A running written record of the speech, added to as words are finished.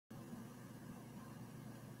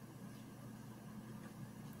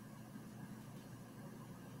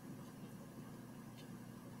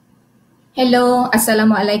Hello,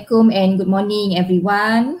 Assalamualaikum and good morning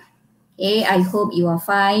everyone. Okay, I hope you are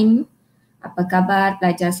fine. Apa khabar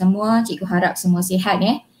pelajar semua? Cikgu harap semua sihat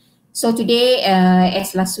So today,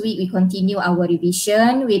 as last week, we continue our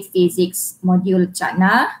revision with Physics module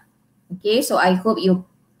Cakna. Okay, so I hope you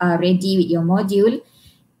are ready with your module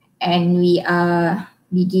and we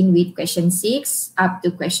begin with question 6 up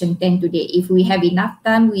to question 10 today. If we have enough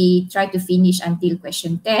time, we try to finish until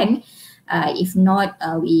question 10. If not,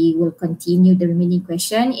 we will continue the remaining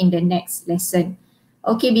question in the next lesson.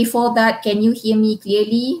 Okay, before that, can you hear me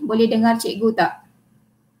clearly? Boleh dengar cikgu tak?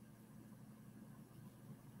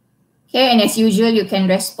 Okay, and as usual, you can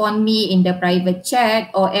respond me in the private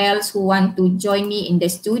chat, or else who want to join me in the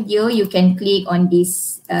studio, you can click on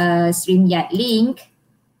this StreamYard link.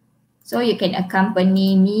 So you can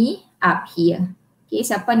accompany me up here. Okay,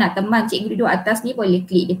 siapa nak teman cikgu duduk atas ni boleh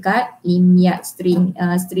klik dekat link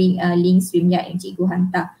StreamYard yang cikgu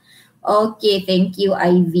hantar. Okay, thank you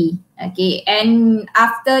Ivy. Okay, and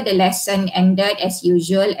after the lesson ended as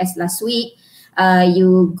usual as last week,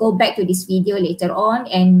 you go back to this video later on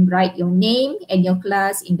and write your name and your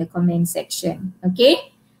class in the comment section.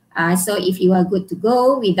 Okay, so if you are good to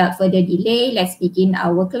go, without further delay, let's begin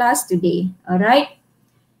our class today. Alright.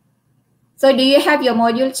 So do you have your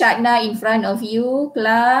module Cakna in front of you,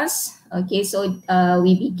 class? Okay, so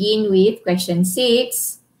we begin with question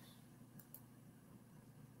 6.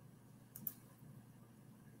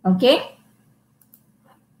 Okay.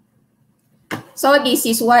 So this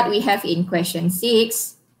is what we have in question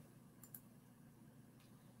 6.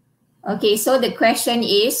 Okay, so the question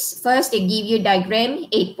is, first they give you diagram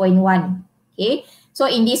 8.1. Okay, so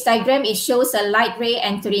in this diagram, it shows a light ray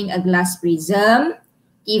entering a glass prism.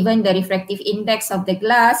 Given the refractive index of the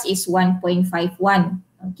glass is 1.51.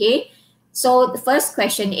 Okay, so the first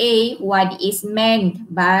question A, what is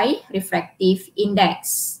meant by refractive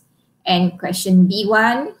index? And question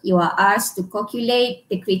B1, you are asked to calculate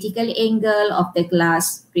the critical angle of the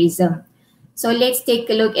glass prism. So let's take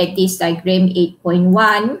a look at this diagram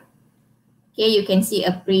 8.1. Okay, you can see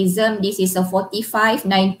a prism. This is a 45,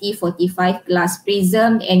 90, 45 glass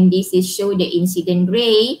prism, and this is show the incident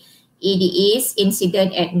ray. It is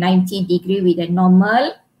incident at 90 degree with a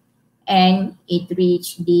normal, and it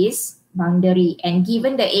reached this boundary. And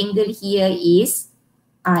given the angle here is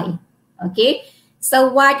I. Okay, so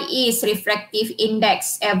what is refractive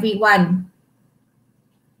index, everyone?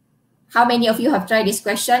 How many of you have tried this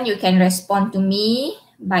question? You can respond to me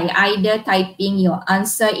by either typing your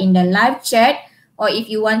answer in the live chat, or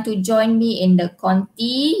if you want to join me in the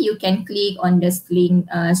Conti, you can click on the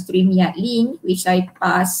StreamYard link which I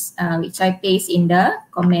paste in the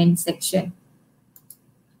comment section.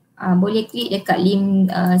 Boleh klik dekat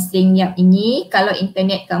link StreamYard ini. Kalau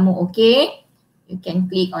internet kamu okay, you can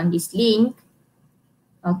click on this link.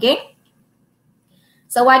 Okay.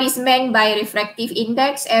 So what is meant by refractive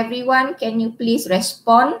index? Everyone, can you please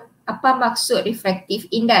respond? Apa maksud refractive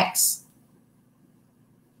index?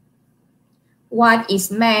 What is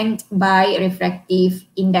meant by refractive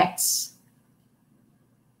index?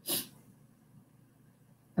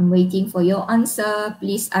 I'm waiting for your answer.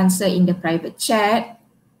 Please answer in the private chat.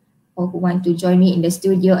 Or who want to join me in the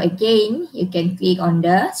studio again, you can click on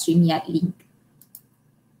the StreamYard link.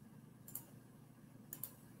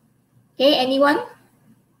 Okay, anyone?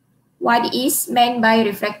 What is meant by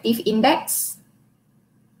refractive index?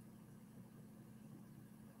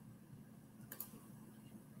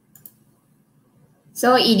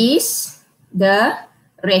 So it is the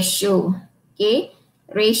ratio, okay?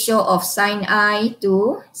 Ratio of sin I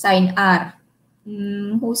to sin R.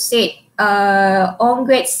 Who said?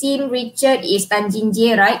 Ongwet Sim Richard is Tanjin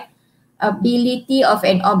J, right? Ability of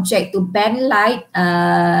an object to bend light,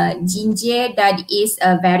 Jinjie, that is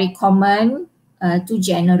very common to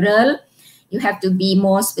general. You have to be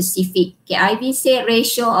more specific. Okay, I will say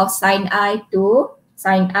ratio of sin I to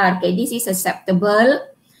sin R. Okay, this is acceptable.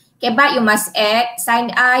 Okay, but you must add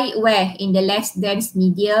sin I where? In the less dense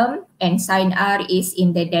medium, and sin R is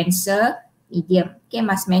in the denser medium. Okay,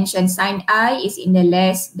 must mention sin I is in the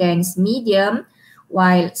less dense medium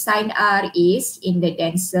while sin R is in the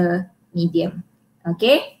denser medium.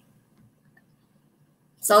 Okay.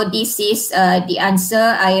 So this is the answer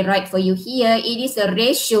I write for you here. It is a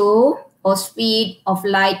ratio or speed of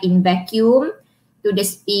light in vacuum to the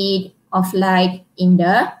speed of light in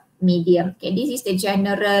the medium. Okay, this is the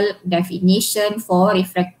general definition for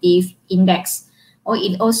refractive index. Or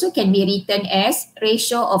it also can be written as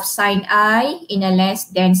ratio of sin I in a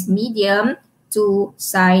less dense medium to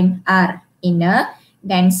sin R in a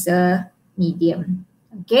denser medium.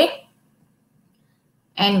 Okay.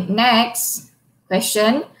 And next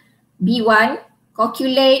question, B1,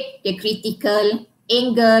 calculate the critical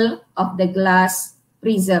angle of the glass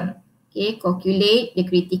prism. Okay, calculate the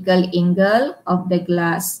critical angle of the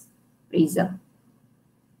glass prism.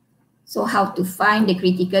 So how to find the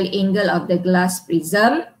critical angle of the glass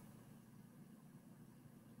prism?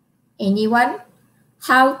 Anyone?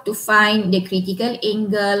 How to find the critical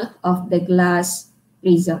angle of the glass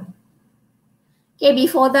prism? Okay,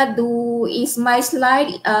 before that, is my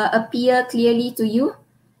slide appear clearly to you?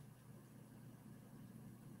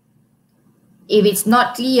 If it's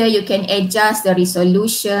not clear, you can adjust the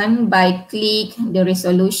resolution by click the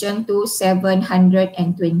resolution to 720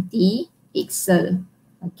 pixel.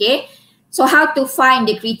 Okay, so how to find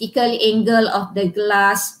the critical angle of the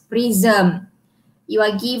glass prism? You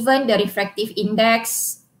are given the refractive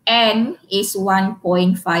index N is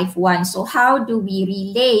 1.51. So how do we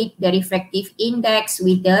relate the refractive index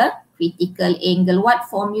with the critical angle? What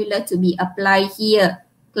formula to be applied here?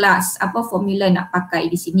 Class, apa formula nak pakai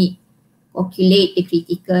di sini? Calculate the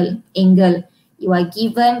critical angle. You are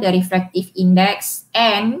given the refractive index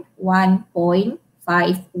N 1.51.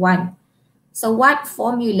 So what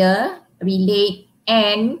formula relate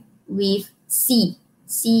N with C?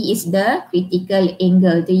 C is the critical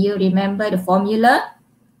angle. Do you remember the formula?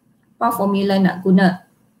 Apa formula nak guna?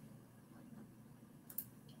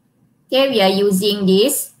 Okay, we are using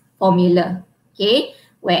this formula. Okay,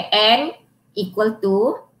 where N equal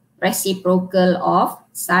to reciprocal of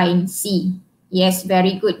sin C. Yes,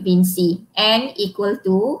 very good, Vinci. N equal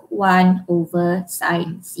to 1 over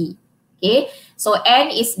sin C. Okay, so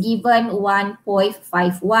N is given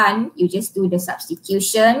 1.51. You just do the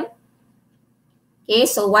substitution. Okay,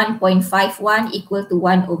 so 1.51 equal to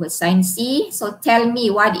 1 over sin C. So tell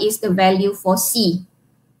me what is the value for C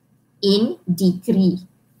in degree.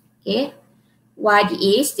 Okay, what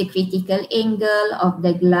is the critical angle of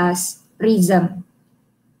the glass prism?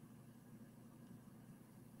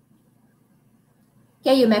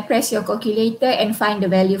 Okay, you may press your calculator and find the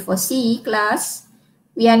value for C, class.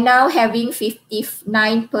 We are now having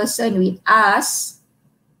 59% with us.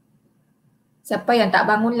 Siapa yang tak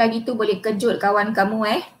bangun lagi tu boleh kejut kawan kamu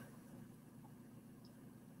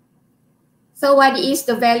So what is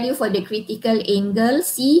the value for the critical angle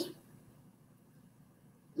C?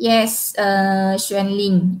 Yes, Xuan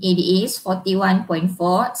Ling, it is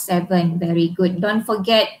 41.47. Very good. Don't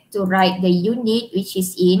forget to write the unit which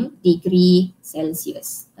is in degree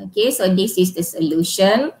Celsius. Okay, so this is the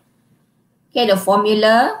solution. Okay, the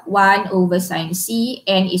formula 1 over sin C,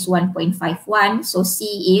 N is 1.51. So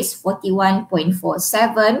C is 41.47,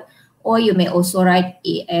 or you may also write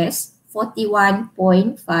A as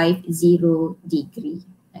 41.50 degree.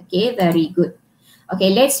 Okay, very good. Okay,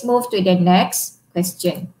 let's move to the next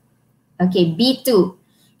question. Okay, B2.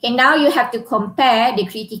 Okay, now you have to compare the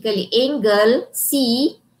critical angle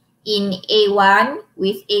C in A1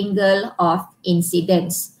 with angle of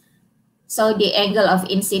incidence. So the angle of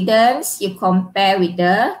incidence, you compare with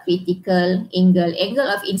the critical angle. Angle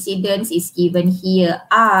of incidence is given here,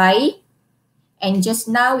 I. And just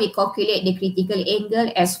now we calculate the critical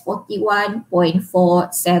angle as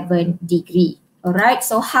 41.47 degree. Alright,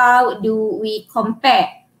 so how do we compare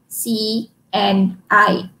C and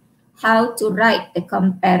I? How to write the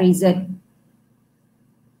comparison?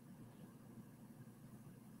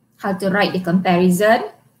 How to write the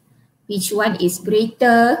comparison? Which one is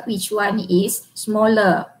greater? Which one is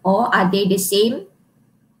smaller? Or are they the same?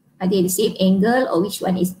 Are they the same angle? Or which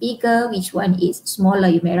one is bigger? Which one is smaller?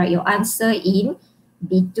 You may write your answer in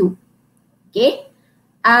B2. Okay.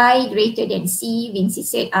 I greater than C. Vinci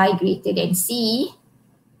said I greater than C.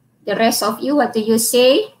 The rest of you, what do you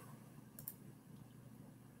say?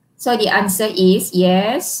 So the answer is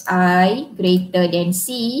yes, I greater than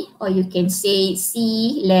C, or you can say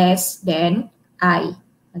C less than I.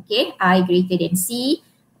 Okay, I greater than C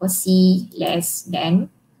or C less than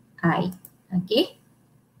I. Okay,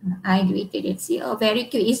 I greater than C. Oh, very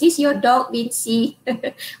cute. Is this your dog, Vinci?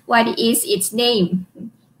 What is its name?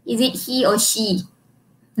 Is it he or she?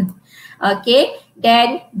 Okay,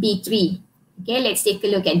 then B3. Okay, let's take a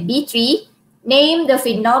look at B3. Name the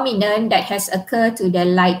phenomenon that has occurred to the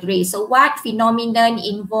light ray. So what phenomenon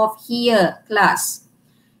involved here, class?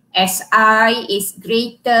 As I is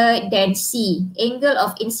greater than C, angle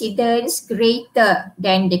of incidence greater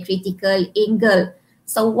than the critical angle.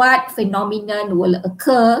 So what phenomenon will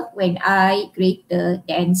occur when I greater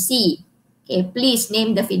than C? Okay, please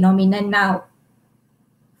name the phenomenon now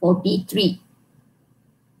for B3.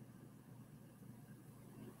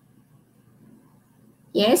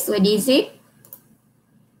 Yes, what is it?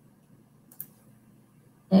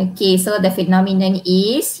 Okay, so the phenomenon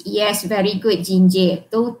is, yes, very good, Jinjay.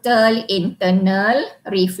 Total internal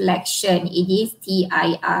reflection. It is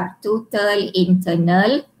TIR, total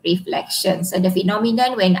internal reflection. So the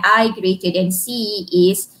phenomenon when I greater than C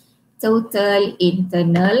is total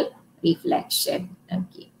internal reflection.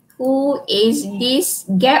 Okay. Who is this?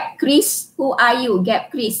 Gap Chris. Who are you, Gap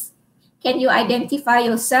Chris? Can you identify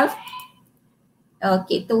yourself?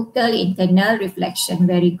 Okay, total internal reflection.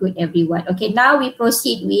 Very good, everyone. Okay, now we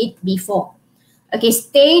proceed with before. Okay,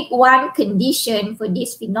 state one condition for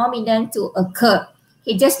this phenomenon to occur.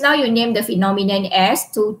 Okay, just now you named the phenomenon as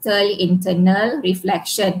total internal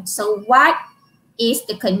reflection. So what is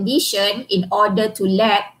the condition in order to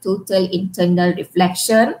let total internal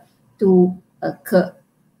reflection to occur?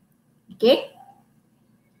 Okay.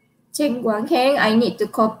 Cheng Guang Heng, I need to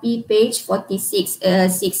copy page 46,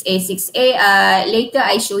 6A, 6A. Later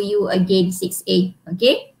I show you again 6A,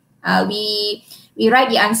 okay? We write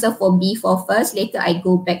the answer for B4 first. Later I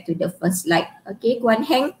go back to the first slide, okay, Guan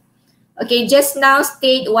Heng? Okay, just now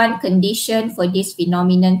state one condition for this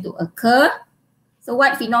phenomenon to occur. So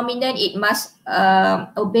what phenomenon it must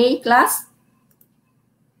obey, class?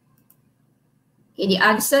 Okay, the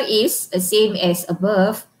answer is the same as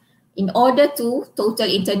above. In order to total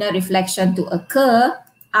internal reflection to occur,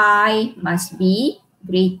 I must be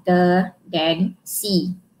greater than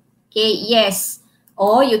C. Okay, yes.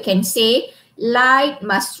 Or you can say light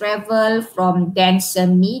must travel from denser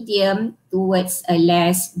medium towards a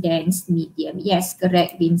less dense medium. Yes,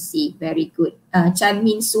 correct, Vinci. Very good. Chan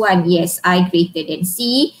Min Suan, yes, I greater than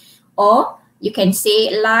C. Or you can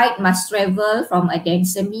say light must travel from a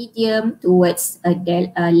denser medium towards a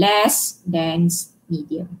less dense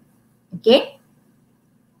medium. Okay.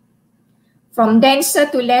 From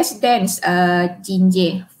denser to less dense,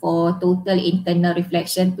 Jinjay, for total internal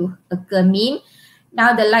reflection to occur mean,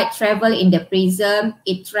 now the light travel in the prism,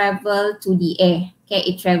 it travel to the air. Okay,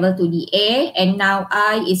 it travel to the air and now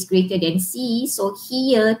I is greater than C. So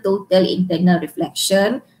here total internal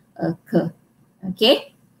reflection occur.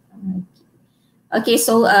 Okay. Okay,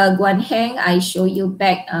 so Guan Heng, I show you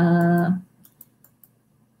back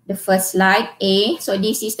the first slide, A. So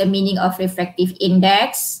this is the meaning of refractive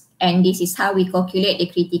index and this is how we calculate the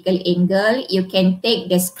critical angle. You can take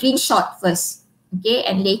the screenshot first, okay,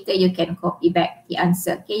 and later you can copy back the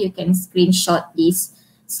answer. Okay, you can screenshot this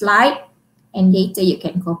slide and later you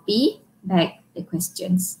can copy back the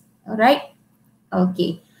questions. All right,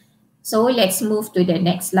 okay. So let's move to the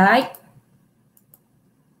next slide.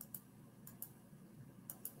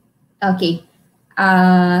 Okay.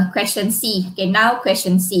 Question C. Okay, now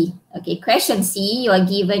question C. Okay, question C, you are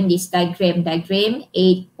given this diagram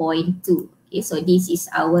 8.2. Okay, so this is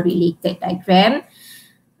our related diagram.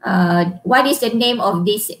 What is the name of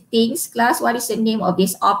these things, class? What is the name of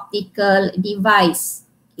this optical device?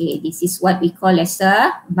 Okay, this is what we call as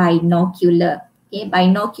a binocular. Okay,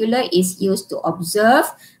 binocular is used to observe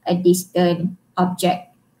a distant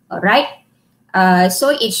object. All right. So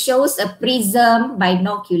it shows a prism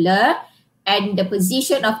binocular and the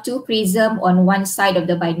position of two prisms on one side of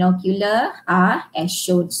the binocular are as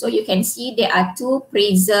shown. So you can see there are two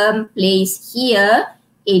prisms placed here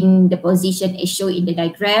in the position as shown in the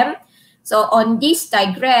diagram. So on this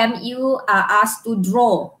diagram, you are asked to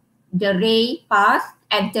draw the ray path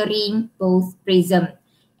entering both prisms.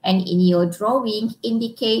 And in your drawing,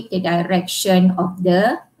 indicate the direction of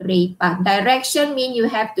the ray path. Direction means you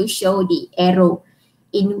have to show the arrow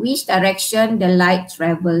in which direction the light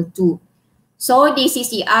travel to. So this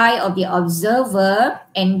is the eye of the observer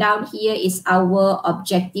and down here is our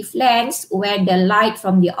objective lens where the light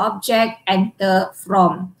from the object enter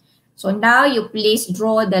from. So now you please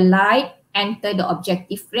draw the light enter the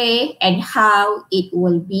objective ray and how it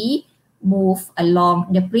will be move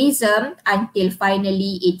along the prism until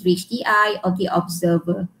finally it reach the eye of the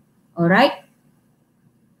observer. All right.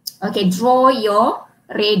 Okay, draw your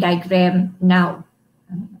ray diagram now.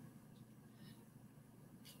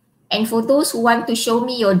 And for those who want to show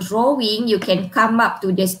me your drawing, you can come up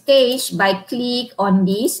to the stage by click on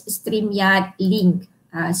this StreamYard link.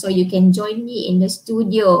 So you can join me in the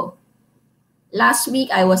studio. Last week,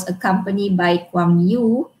 I was accompanied by Kwang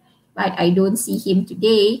Yu, but I don't see him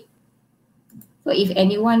today. So if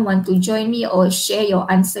anyone want to join me or share your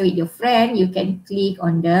answer with your friend, you can click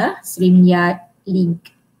on the StreamYard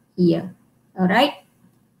link here. All right.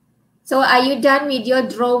 So are you done with your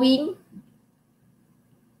drawing?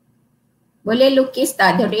 Boleh lukis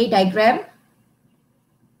tak the ray diagram?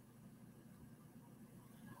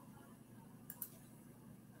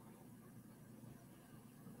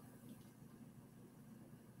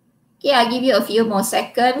 Okay, I'll give you a few more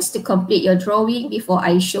seconds to complete your drawing before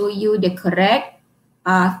I show you the correct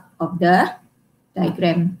path of the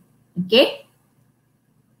diagram. Okay.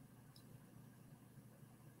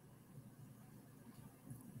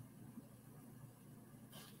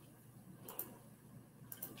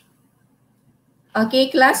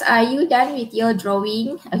 Okay, class, are you done with your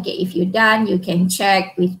drawing? Okay, if you're done, you can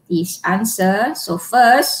check with this answer. So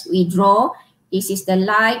first, we draw. This is the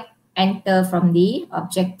light enter from the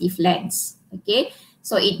objective lens. Okay,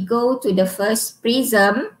 so it go to the first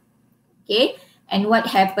prism. Okay, and what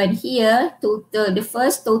happened here? The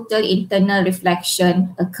first total internal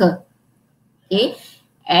reflection occur. Okay,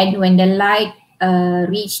 and when the light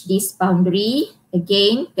reach this boundary,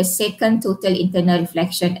 again, the second total internal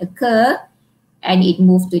reflection occur, and it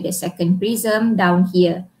moved to the second prism down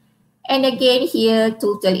here. And again here,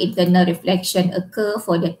 total internal reflection occur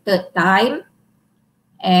for the third time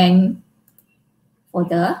and for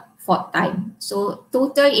the fourth time. So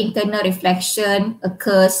total internal reflection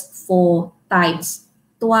occurs 4 times,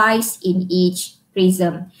 twice in each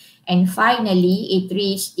prism. And finally, it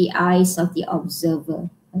reached the eyes of the observer.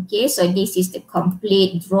 Okay, so this is the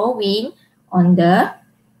complete drawing on the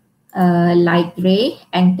light ray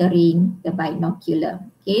entering the binocular.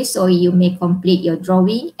 Okay, so you may complete your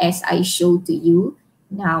drawing as I show to you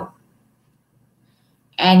now.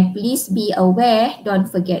 And please be aware, don't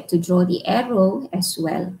forget to draw the arrow as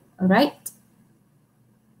well. All right.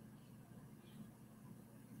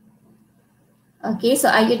 Okay, so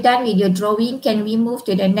are you done with your drawing? Can we move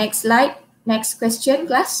to the next slide? Next question,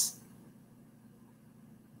 class.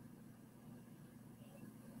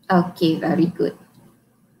 Okay, very good.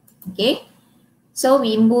 Okay, so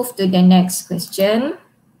we move to the next question.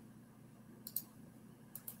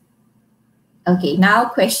 Okay, now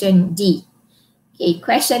question D. Okay,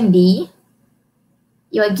 question D,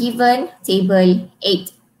 you are given table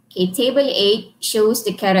 8. Okay, table 8 shows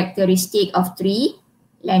the characteristic of 3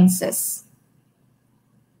 lenses.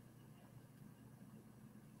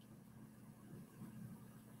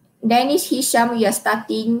 Danish, Hisham, we are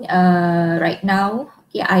starting right now.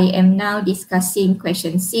 Okay, I am now discussing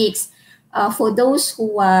question 6. For those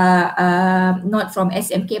who are not from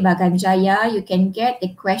SMK Bagan Jaya, you can get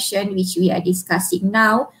the question which we are discussing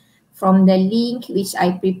now from the link which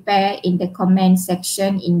I prepare in the comment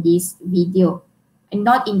section in this video. And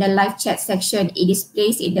not in the live chat section, it is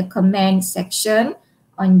placed in the comment section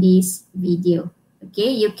on this video.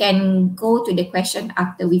 Okay, you can go to the question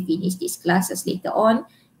after we finish these classes later on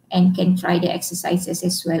and can try the exercises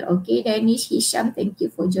as well. Okay, Danish, Hisham, thank you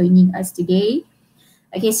for joining us today.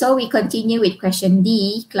 Okay, so we continue with question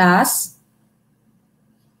D, class.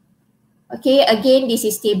 Okay, again, this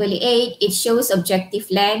is table 8. It shows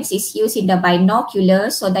objective lens is used in the binocular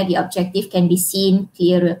so that the objective can be seen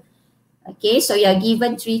clearer. Okay, so you are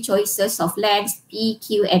given 3 choices of lens, P,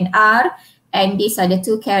 Q, and R. And these are the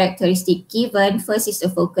 2 characteristics given. First is the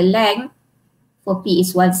focal length. For P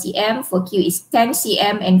is 1 cm, for Q is 10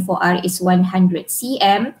 cm, and for R is 100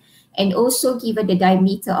 cm. And also given the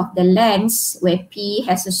diameter of the lens, where P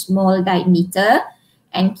has a small diameter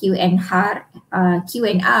and Q and R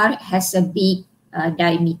has a big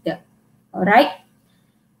diameter. All right.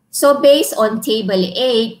 So based on table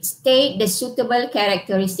 8, state the suitable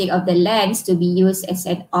characteristic of the lens to be used as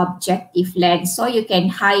an objective lens. So you can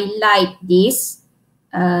highlight this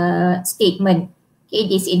statement. Okay,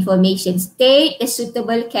 this information. State the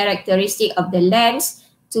suitable characteristic of the lens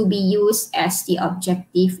to be used as the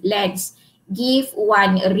objective lens. Give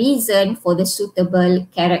 1 reason for the suitable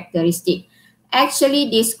characteristic. Actually,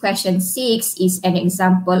 this question 6 is an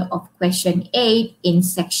example of question 8 in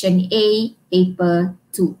section A, paper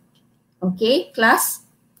 2. Okay, class?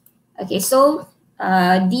 Okay, so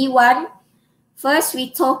D1. First, we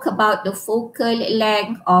talk about the focal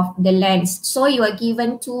length of the lens. So you are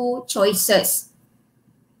given 2 choices.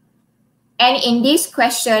 And in this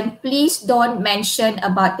question, please don't mention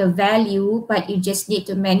about the value, but you just need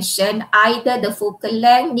to mention either the focal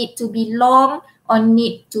length need to be long or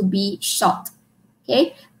need to be short.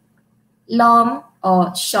 Okay, long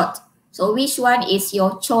or short. So which one is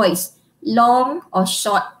your choice? Long or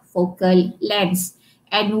short focal length?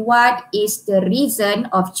 And what is the reason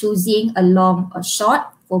of choosing a long or short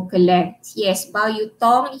focal length? Yes, Bao Yu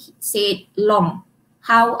Tong said long.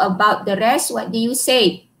 How about the rest? What do you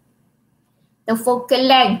say? The focal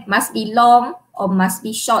length must be long or must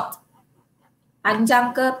be short?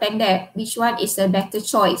 Panjang ke pendek? Which one is a better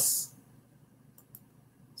choice?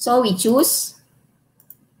 So we choose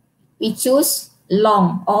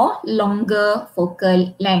long or longer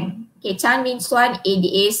focal length. Okay, Chan Min Suan, it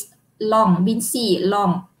is long. Bin Si,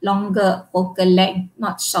 long, longer focal length,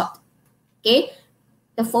 not short. Okay,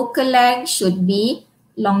 the focal length should be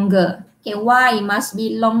longer. Okay, why must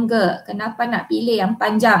be longer? Kenapa nak pilih yang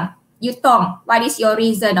panjang? Yutong, what is your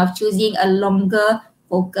reason of choosing a longer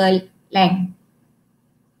focal length?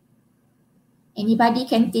 Anybody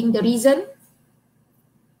can think the reason?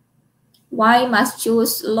 Why must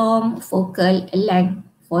choose long focal length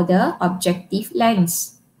for the objective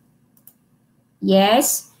lens?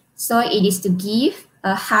 Yes, so it is to give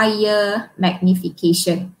a higher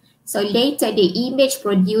magnification. So later the image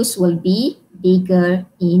produced will be bigger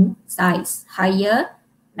in size, higher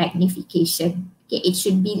magnification. Okay, it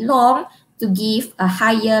should be long to give a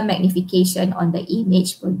higher magnification on the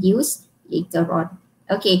image produced later on.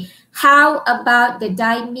 Okay, how about the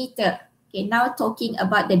diameter? Okay, now talking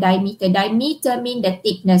about the diameter. Diameter means the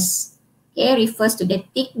thickness. Okay, refers to the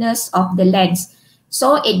thickness of the lens.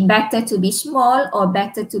 So it better to be small or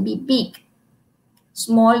better to be big.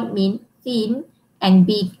 Small mean thin and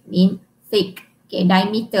big mean thick. Okay,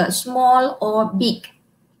 diameter, small or big.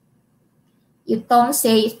 You don't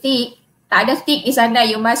say thick. Tak ada thick di sana.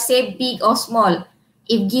 You must say big or small.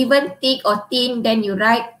 If given thick or thin, then you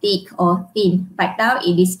write thick or thin. But now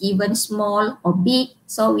it is given small or big.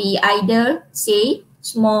 So we either say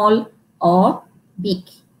small or big.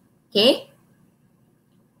 Okay.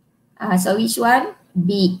 So which one?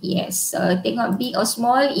 Big, yes. So tengok big or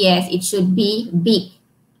small? Yes, it should be big.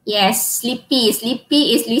 Yes, sleepy.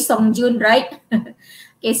 Sleepy is Lee Song Jun, right?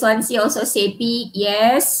 Okay, Swansea also say big,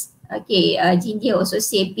 yes. Okay, Ginger also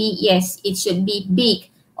say big, yes. It should be big.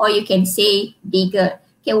 Or you can say bigger.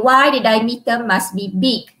 Okay, why the diameter must be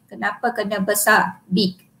big? Kenapa kena besar?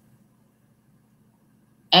 Big.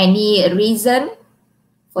 Any reason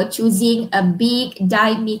for choosing a big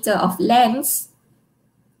diameter of lens?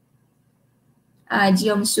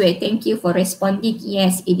 Jiong Sui, thank you for responding.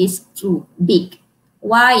 Yes, it is true, big.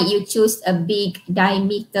 Why you choose a big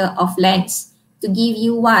diameter of lens? To give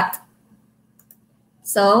you what?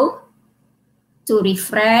 So, to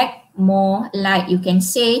refract more light. You can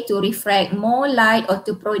say to refract more light or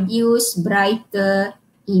to produce brighter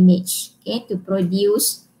image. Okay, to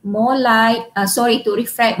produce more light, to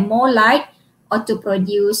refract more light or to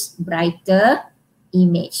produce brighter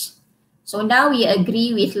image. So now we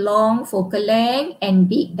agree with long focal length and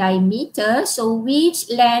big diameter. So which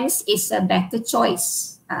lens is a better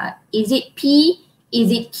choice? Is it P, is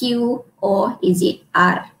it Q, or is it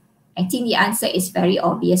R? I think the answer is very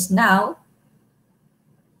obvious now.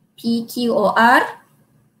 P, Q, or R?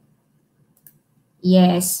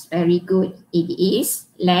 Yes, very good. It is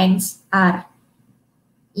lens R.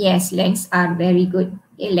 Yes, lens R, very good.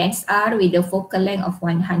 Okay, lens R with a focal length of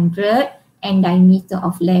 100. And diameter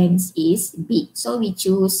of lens is big. So we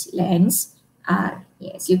choose lens R.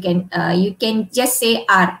 Yes, you can just say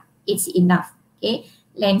R. It's enough. Okay,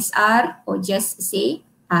 lens R or just say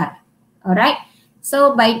R. All right.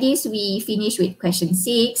 So by this we finish with question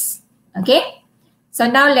 6. Okay. So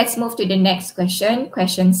now let's move to the next question.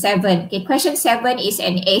 Question 7. Okay, question 7 is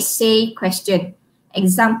an essay question.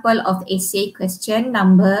 Example of essay question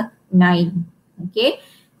number 9. Okay.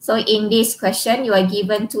 So in this question, you are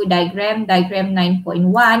given two diagram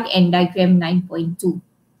 9.1 and diagram 9.2.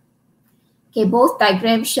 Okay, both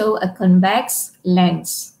diagrams show a convex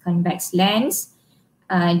lens. Convex lens.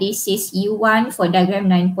 This is U1 for diagram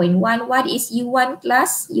 9.1. What is U1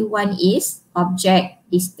 class? U1 is object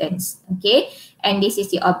distance. Okay, and this is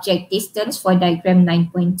the object distance for diagram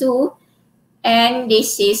 9.2. And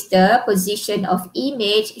this is the position of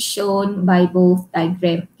image shown by both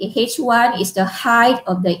diagrams. Okay, H1 is the height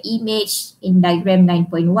of the image in diagram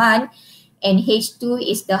 9.1 and H2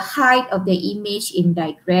 is the height of the image in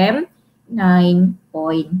diagram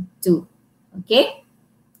 9.2. Okay.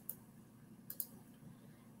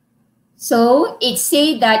 So it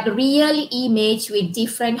says that real image with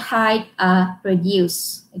different height are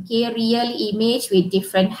produced. Okay, real image with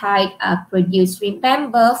different height are produced.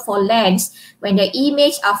 Remember, for lens, when the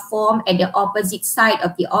image are formed at the opposite side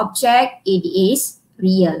of the object, it is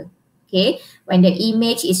real. Okay, when the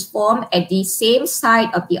image is formed at the same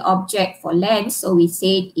side of the object for lens, so we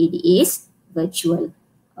said it is virtual.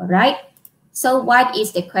 All right. So what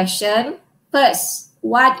is the question? First,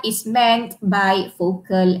 what is meant by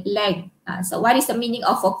focal length? So what is the meaning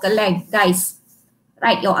of focal length, guys?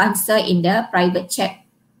 Write your answer in the private chat.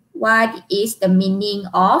 What is the meaning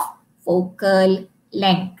of focal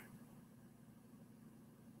length?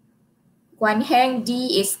 Guan Heng,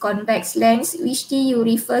 D is convex lens. Which D you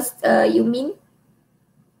you mean?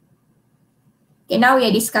 Okay, now we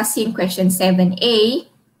are discussing question 7a.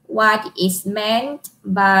 What is meant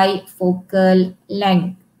by focal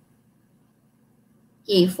length?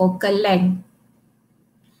 Okay, focal length.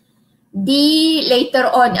 D later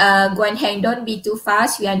on, Guan Heng, don't be too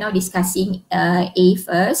fast. We are now discussing A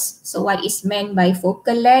first. So what is meant by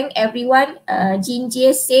focal length, everyone? Jin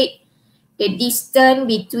Jie said the distance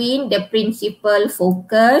between the principal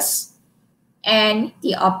focus and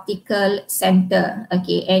the optical center.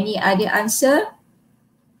 Okay, any other answer?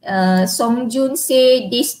 Song Jun say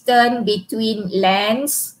distance between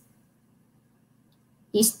lens.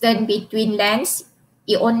 Distance between lens.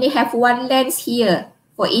 You only have one lens here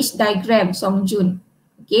for each diagram, Song Jun.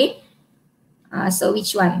 Okay. So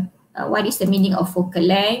which one? What is the meaning of focal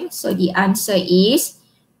length? So the answer is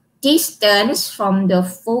distance from the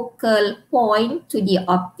focal point to the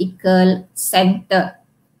optical center.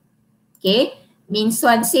 Okay. Min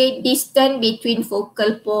Suan say distance between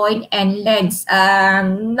focal point and lens.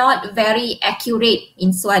 Not very accurate,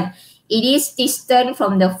 Min Suan. It is distance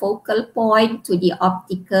from the focal point to the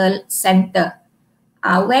optical center.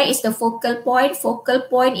 Where is the focal point? Focal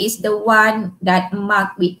point is the one that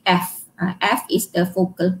marked with F. F is the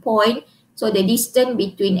focal point. So the distance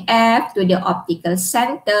between F to the optical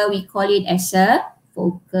center, we call it as a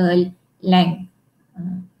focal length.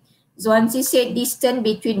 Zhuangzi said distance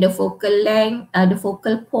between the focal length, the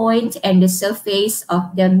focal point and the surface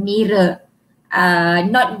of the mirror.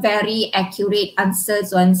 Not very accurate answer,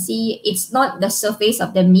 Zhuangzi. It's not the surface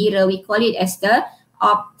of the mirror. We call it as the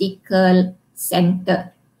optical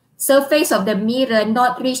center. Surface of the mirror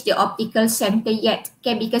not reach the optical center yet,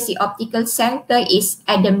 okay, because the optical center is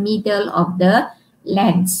at the middle of the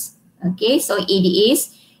lens. Okay, so it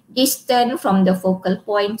is distance from the focal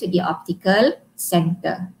point to the optical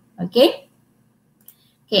center. Okay.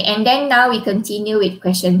 Okay, and then now we continue with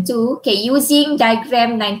question 2. Okay, using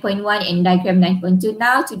diagram 9.1 and diagram 9.2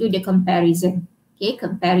 now to do the comparison. Okay,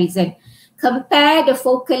 comparison. Compare the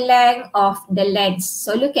focal length of the lens.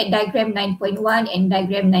 So look at diagram 9.1 and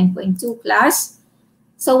diagram 9.2 class.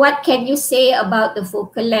 So what can you say about the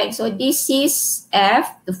focal length? So this is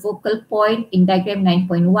F, the focal point in diagram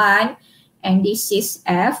 9.1, and this is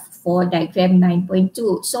F for diagram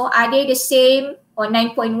 9.2. So are they the same, or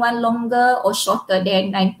 9.1 longer or shorter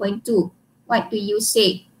than 9.2? What do you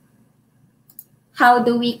say? How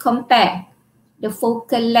do we compare the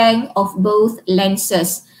focal length of both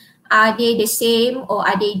lenses? Are they the same or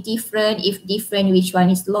are they different? If different, which one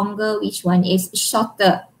is longer, which one is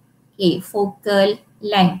shorter? Okay, focal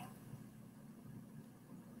length.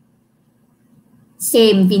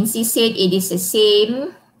 Same, Vinci said it is the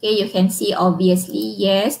same. Okay, you can see obviously,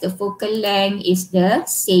 yes, the focal length is the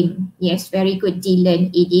same. Yes, very good, Dylan.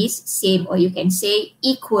 It is same, or you can say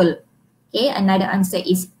equal. Okay, another answer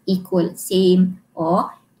is equal, same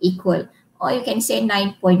or equal. Or you can say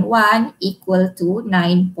 9.1 equal to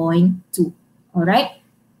 9.2. All right.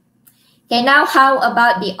 Okay, now how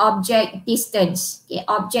about the object distance? Okay,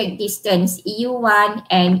 object distance, U1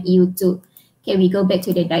 and U2. Okay, we go back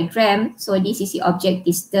to the diagram. So this is the object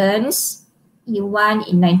distance, U1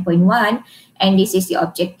 in 9.1, and this is the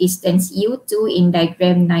object distance U2 in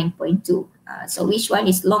diagram 9.2. So which one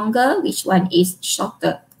is longer, which one is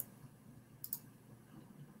shorter?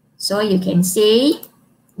 So you can say,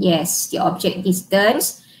 yes, the object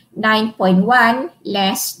distance 9.1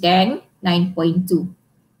 less than 9.2.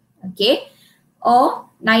 Okay, or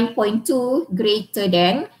 9.2 greater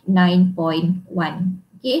than 9.1.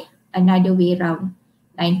 Okay, another way around.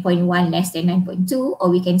 9.1 less than 9.2, or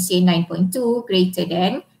we can say 9.2 greater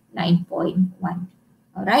than 9.1.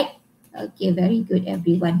 All right. Okay, very good,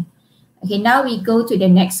 everyone. Okay, now we go to the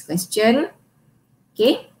next question.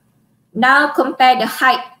 Okay. Now compare the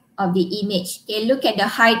height of the image. Okay, look at the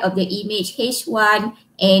height of the image, H1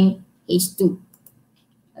 and H2.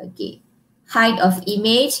 Okay, height of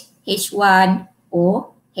image, H1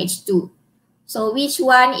 or H2. So which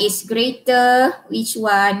one is greater? Which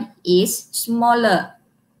one is smaller?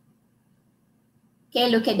 Okay,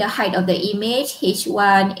 look at the height of the image,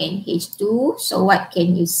 H1 and H2. So what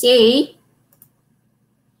can you say?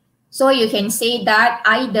 So you can say that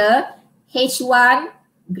either H1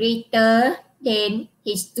 greater than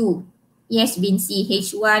H2. Yes, Vinci,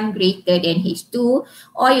 H1 greater than H2.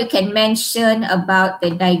 Or you can mention about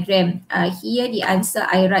the diagram. Here the answer,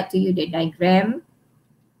 I write to you the diagram.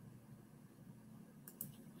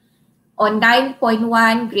 On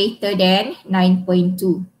 9.1 greater than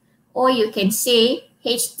 9.2. Or you can say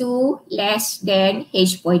H2 less than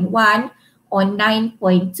H.1 or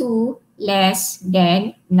 9.2 less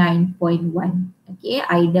than 9.1. Okay,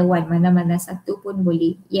 either one, mana-mana satu pun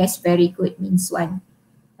boleh. Yes, very good, means one.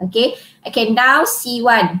 Okay, now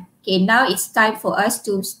C1. Okay, now it's time for us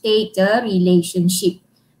to state the relationship.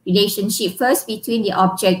 Relationship first between the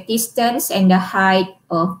object distance and the height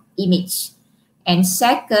of image. And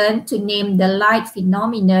second, to name the light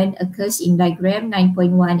phenomenon occurs in diagram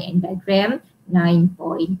 9.1 and diagram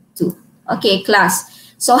 9.2. Okay,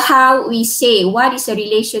 class. So how we say what is the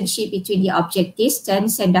relationship between the object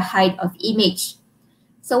distance and the height of image?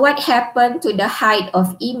 So what happened to the height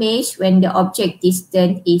of image when the object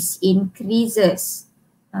distance is increases?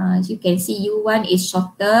 As you can see, U1 is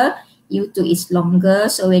shorter, U2 is longer.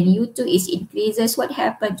 So when U2 is increases, what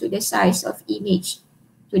happened to the size of image?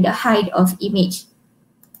 To the height of image?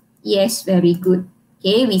 Yes, very good.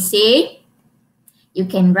 Okay, we say you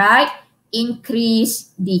can write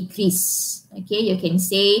increase, decrease. Okay, you can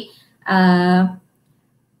say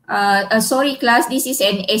sorry class, this is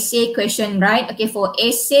an essay question, right? Okay, for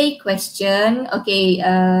essay question, okay,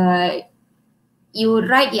 you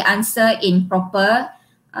write the answer in proper.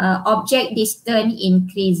 Object distance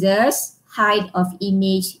increases, height of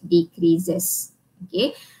image decreases.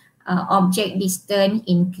 Okay, object distance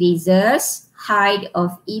increases, height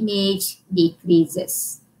of image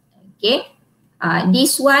decreases. Okay,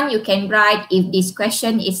 this one you can write if this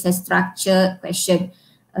question is a structure question.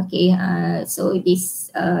 Okay, so this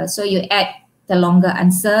so you add the longer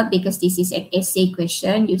answer because this is an essay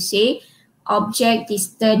question. You say object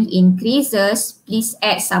distance increases, please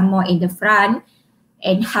add some more in the front,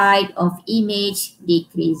 and height of image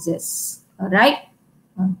decreases. All right.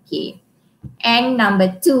 Okay. And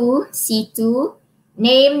number 2, C2,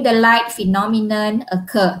 name the light phenomenon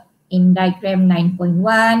occur in diagram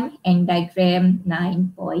 9.1 and diagram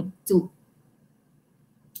 9.2.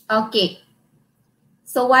 Okay.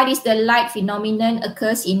 So what is the light phenomenon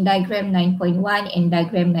occurs in diagram 9.1 and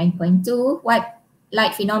diagram 9.2? What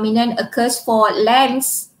light phenomenon occurs for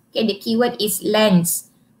lens? Okay, the keyword is lens.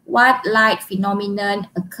 What light phenomenon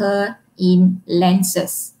occur in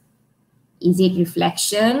lenses? Is it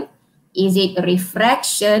reflection? Is it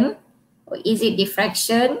refraction? Or is it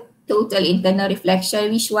diffraction? Total internal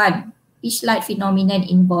reflection? Which one? Which light phenomenon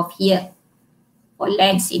involved here? For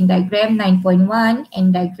lens in diagram 9.1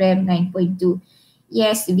 and diagram 9.2.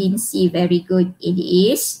 Yes, Vinci, very good. It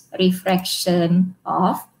is refraction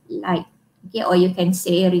of light. Okay, or you can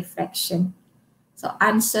say refraction. So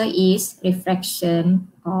answer is refraction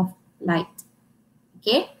of light.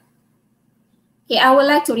 Okay. Okay, I would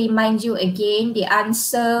like to remind you again the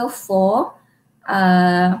answer for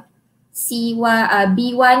B1,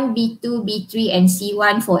 B2, B3, and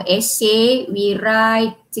C1 for essay. We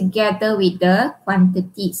write together with the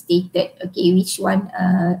quantity stated. Okay, which one?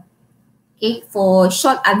 Okay, for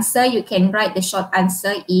short answer, you can write the short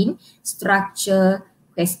answer in structure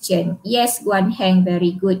question. Yes, Guan Heng,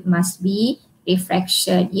 very good. Must be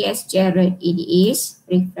refraction. Yes, Jared, it is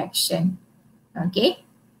refraction. Okay.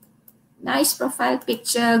 Nice profile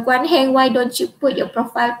picture. Guan Heng, why don't you put your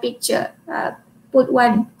profile picture? Put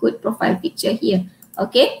one good profile picture here.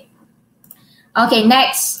 Okay. Okay,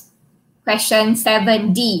 next. Question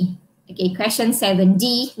 7D. Okay, question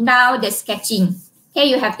 7D. Now the sketching. Okay,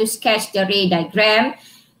 you have to sketch the ray diagram.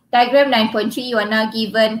 Diagram 9.3, you are now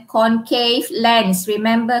given concave lens.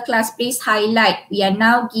 Remember class, please highlight. We are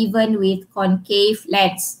now given with concave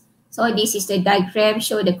lens. So this is the diagram,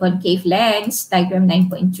 show the concave lens, diagram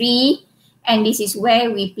 9.3. And this is where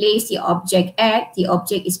we place the object at. The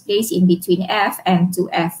object is placed in between F and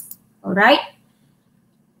 2F. All right.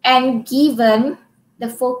 And given the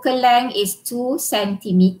focal length is 2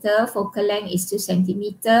 centimeter, focal length is 2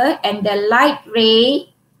 centimeter, and the light ray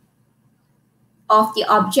of the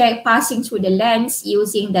object passing through the lens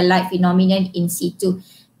using the light phenomenon in C2,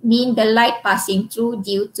 mean the light passing through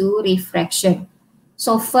due to refraction.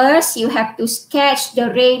 So first, you have to sketch the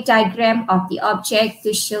ray diagram of the object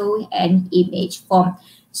to show an image form.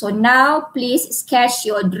 So now, please sketch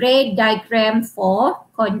your ray diagram for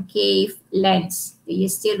concave lens. Do you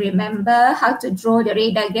still remember how to draw the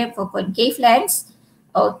ray diagram for concave lens?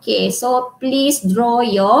 Okay, so please draw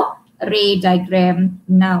your ray diagram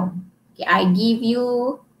now. Okay, I give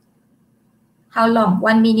you how long?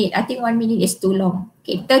 1 minute. I think 1 minute is too long.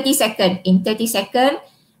 Okay, 30 seconds. In 30 seconds,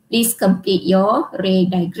 please complete your ray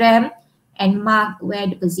diagram and mark where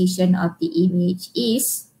the position of the image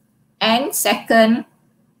is. And second,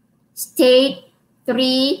 state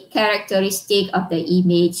 3 characteristics of the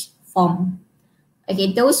image form.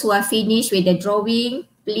 Okay, those who are finished with the drawing,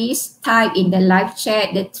 please type in the live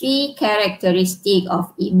chat the 3 characteristics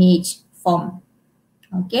of image form.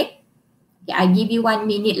 Okay. Okay, I give you 1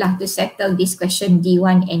 minute lah to settle this question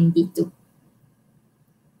D1 and D2.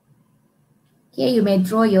 Okay, you may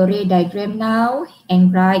draw your ray diagram now and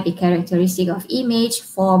write the characteristic of image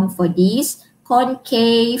form for this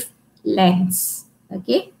concave lens.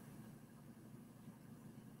 Okay.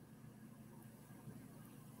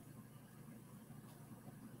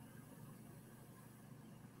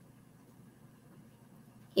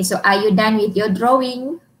 Okay, so are you done with your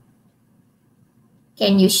drawing?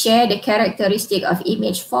 Can you share the characteristic of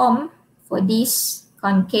image form for this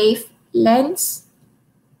concave lens?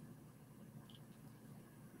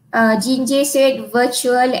 Jinjay said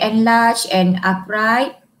virtual, enlarged, and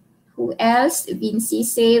upright. Who else? Vinci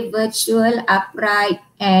said virtual, upright,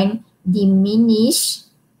 and diminished.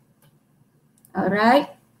 All right.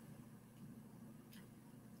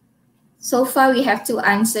 So far, we have to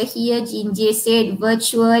answer here. Jinjay said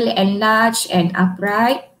virtual, enlarged, and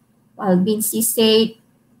upright, while Vinci said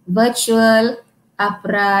virtual,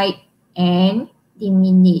 upright, and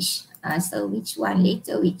diminished. So which one?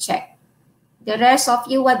 Later we check. The rest of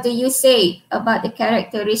you, what do you say about the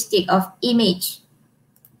characteristic of image?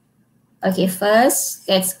 Okay, first,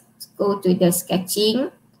 let's go to the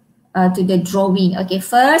sketching, to the drawing. Okay,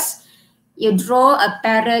 first, you draw a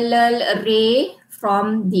parallel ray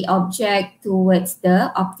from the object towards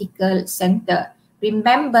the optical center.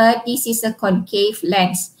 Remember, this is a concave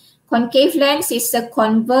lens. Concave lens is a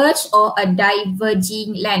converged or a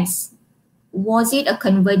diverging lens. Was it a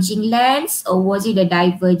converging lens or was it a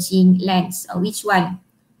diverging lens? Or which one?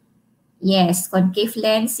 Yes, concave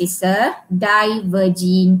lens is a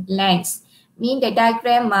diverging lens. Mean the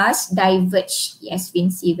diagram must diverge. Yes,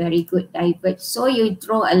 Vinci, very good, diverge. So you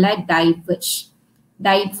draw a line diverge.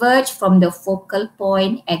 Diverge from the focal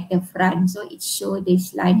point at the front. So it shows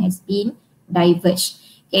this line has been diverged.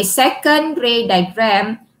 Okay, second ray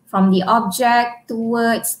diagram from the object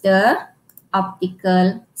towards the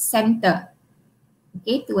optical center.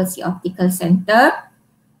 Okay, towards the optical center.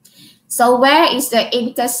 So where is the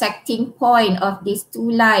intersecting point of these two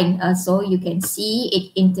lines? So you can see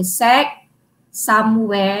it intersect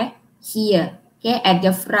somewhere here, okay, at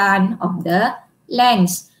the front of the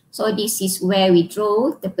lens. So this is where we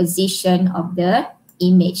draw the position of the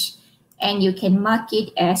image. And you can mark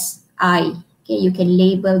it as I. Okay, you can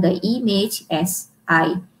label the image as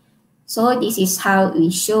I. So this is how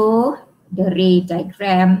we show the ray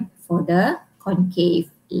diagram for the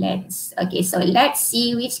concave lens. Okay, so let's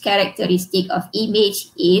see which characteristic of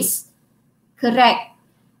image is correct.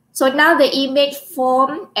 So now the image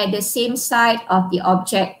formed at the same side of the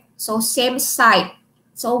object. So same side.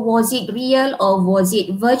 So was it real or was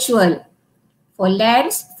it virtual? For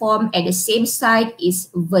lens formed at the same side is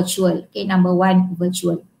virtual. Okay, number one,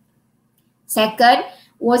 virtual. Second,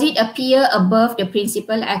 was it appear above the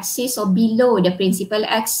principal axis or below the principal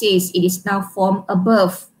axis? It is now formed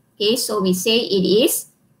above. Okay, so we say it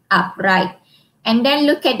is upright. And then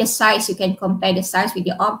look at the size. You can compare the size with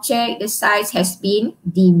the object. The size has been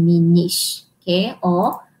diminished, okay,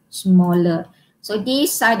 or smaller. So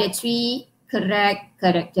these are the three correct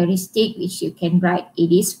characteristics which you can write.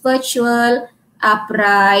 It is virtual,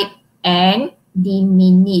 upright, and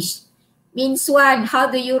diminished. Means one, how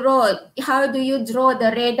do you draw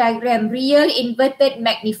the ray diagram? Real, inverted,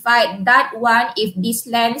 magnified. That one if this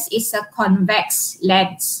lens is a convex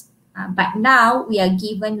lens. But now we are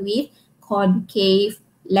given with concave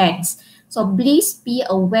lens. So please be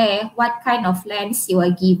aware what kind of lens you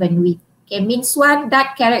are given with. Okay, means one,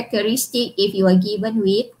 that characteristic if you are given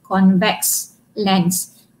with convex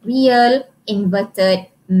lens. Real, inverted,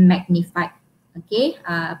 magnified. Okay,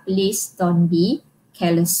 please don't be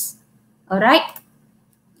careless. Alright.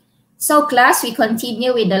 So class, we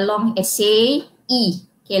continue with the long essay E.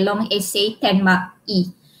 Okay, long essay 10 mark E.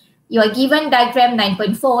 You are given diagram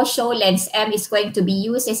 9.4, show lens M is going to be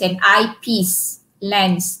used as an eyepiece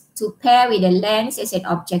lens to pair with a lens as an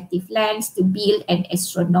objective lens to build an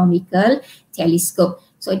astronomical telescope.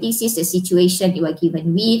 So this is the situation you are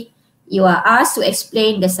given with. You are asked to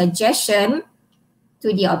explain the suggestion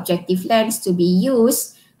to the objective lens to be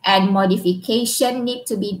used and modification need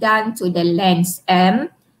to be done to the lens M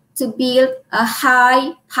to build a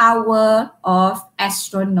high power of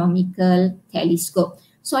astronomical telescope.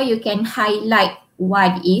 So you can highlight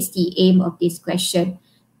what is the aim of this question.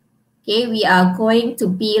 Okay, we are going to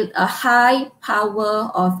build a high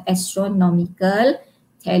power of astronomical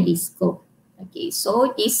telescope. Okay,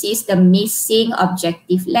 so this is the missing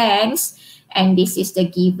objective lens and this is the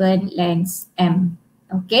given lens M.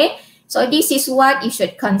 Okay, so this is what you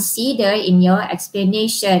should consider in your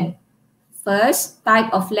explanation. First,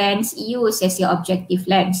 type of lens used as your objective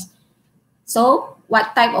lens. So,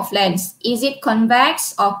 what type of lens? Is it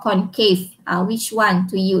convex or concave? Which one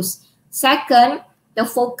to use? Second, the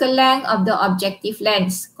focal length of the objective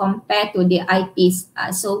lens compared to the eyepiece.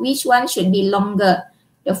 So, which one should be longer?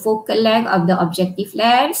 The focal length of the objective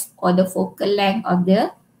lens or the focal length of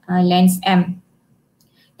the lens M?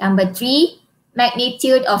 Number three,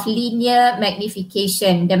 magnitude of linear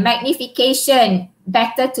magnification. The magnification,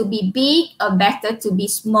 better to be big or better to be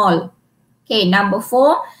small? Okay, number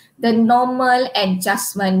 4, the normal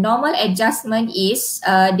adjustment. Normal adjustment is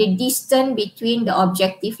the distance between the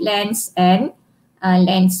objective lens and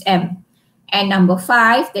lens M. And number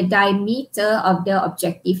 5, the diameter of the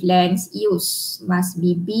objective lens used must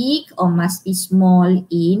be big or must be small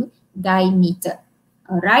in diameter.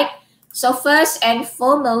 Alright, so first and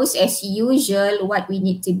foremost, as usual, what we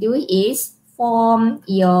need to do is form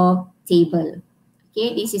your table.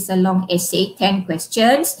 Okay, this is a long essay, 10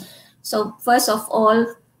 questions. So first of all,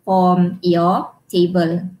 form your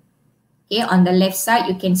table. Okay, on the left side,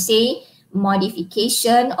 you can say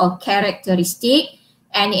modification or characteristic.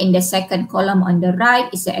 And in the second column on the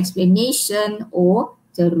right is the explanation or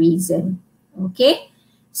the reason. Okay,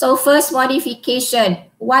 so first modification.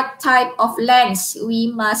 What type of lens we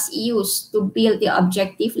must use to build the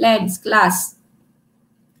objective lens class?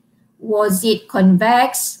 Was it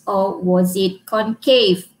convex or was it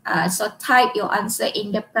concave? So type your answer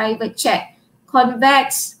in the private chat.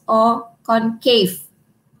 Convex or concave?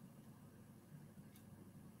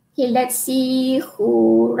 Okay, let's see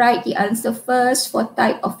who write the answer first for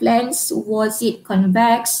type of lens. Was it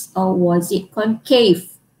convex or was it concave?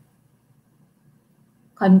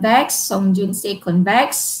 Convex, Songjun say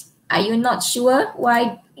convex. Are you not sure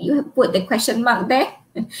why you have put the question mark there?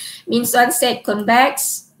 Min Suan said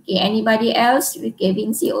convex. Okay, anybody else?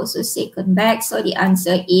 Kevin C also say convex. So the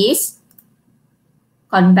answer is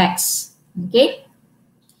convex. Okay.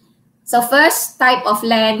 So first type of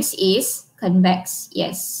lens is convex.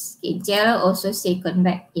 Yes. Okay, Gerald also say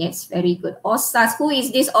convex. Yes, very good. Osas. Who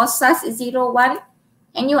is this Osas 01?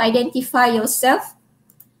 Can you identify yourself?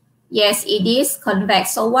 Yes, it is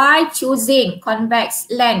convex. So why choosing convex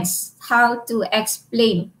lens? How to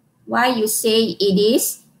explain why you say it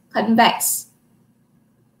is convex?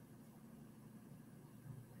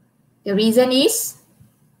 The reason is?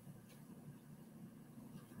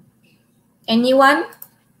 Anyone?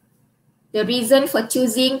 The reason for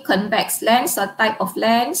choosing convex lens or type of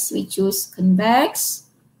lens, we choose convex.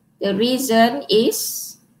 The reason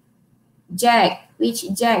is Jack. Which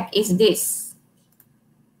Jack is this?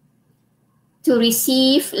 To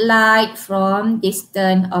receive light from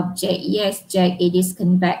distant object. Yes, Jack, it is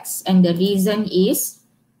convex. And the reason is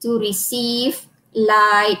to receive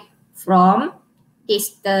light from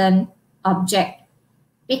distant object.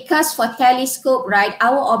 Because for telescope, right,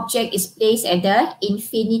 our object is placed at the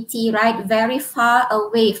infinity, right, very far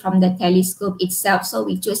away from the telescope itself. So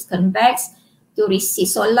we choose convex to receive.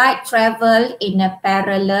 So light travel in a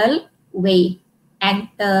parallel way,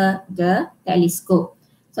 enter the telescope.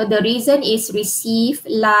 So the reason is receive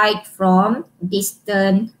light from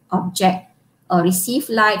distant object or receive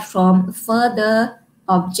light from further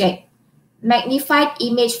object. Magnified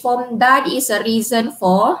image form, that is a reason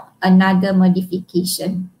for another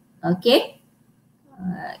modification. Okay.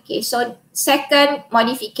 Okay, so second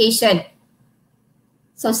modification.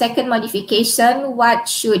 So second modification, what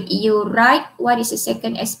should you write? What is the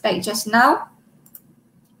second aspect just now?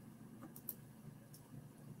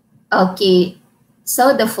 Okay,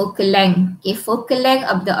 so the focal length. Okay, focal length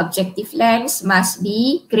of the objective lens must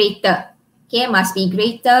be greater. Okay, must be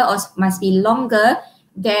greater or must be longer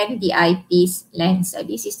than the eyepiece lens. So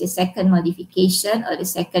this is the second modification or the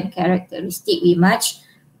second characteristic we must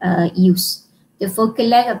use. The focal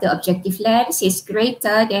length of the objective lens is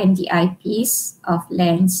greater than the eyepiece of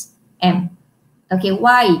lens M. Okay,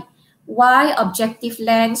 why? Why objective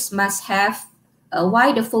lens must have,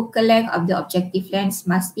 why the focal length of the objective lens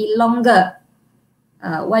must be longer?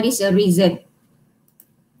 What is the reason?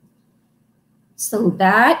 So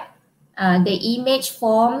that the image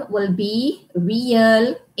form will be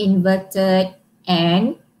real, inverted,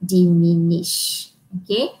 and diminished.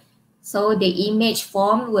 Okay, so the image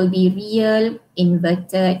form will be real,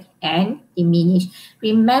 inverted, and diminished.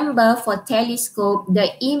 Remember, for telescope,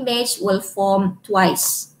 the image will form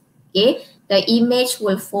twice. Okay, the image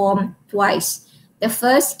will form twice. The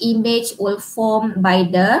first image will form by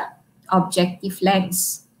the objective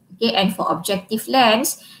lens. Okay, and for objective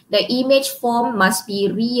lens, the image form must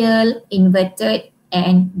be real, inverted,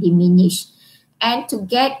 and diminished. And to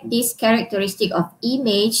get this characteristic of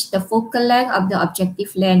image, the focal length of the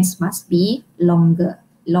objective lens must be longer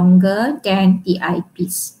than the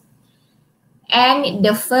eyepiece. And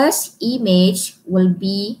the first image will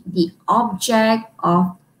be the object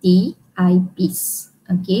of the eyepiece.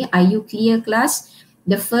 Okay, are you clear, class?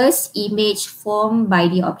 The first image formed by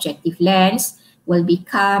the objective lens will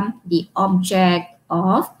become the object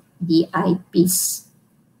of the eyepiece.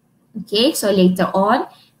 Okay, so later on,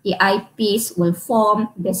 the eyepiece will form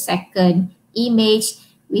the second image,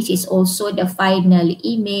 which is also the final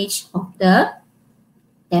image of the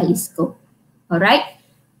telescope. All right.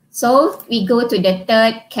 So we go to the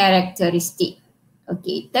third characteristic.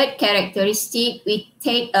 Okay, third characteristic, we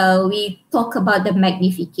talk about the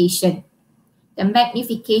magnification. The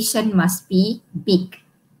magnification must be big.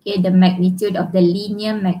 Okay, the magnitude of the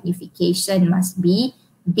linear magnification must be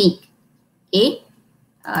big. Okay,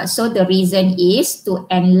 so the reason is to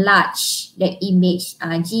enlarge the image.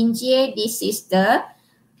 Jinjie, this is the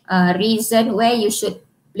reason where you should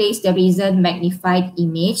place the reason magnified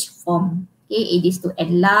image form. Okay, it is to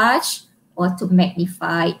enlarge or to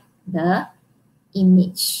magnify the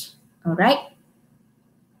image. All right.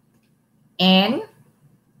 And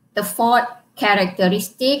the fourth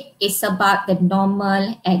characteristic is about the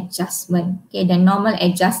normal adjustment. Okay, the normal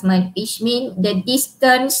adjustment, which means the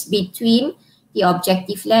distance between the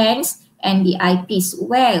objective lens and the eyepiece.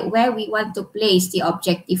 Where we want to place the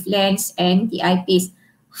objective lens and the eyepiece.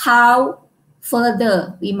 How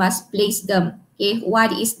further we must place them. Okay,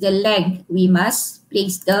 what is the length we must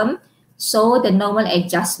place them. So the normal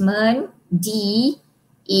adjustment D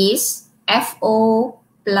is FO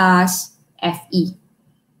plus FE.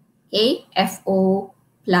 Okay, FO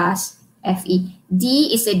plus FE. D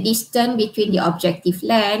is the distance between the objective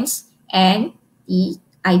lens and the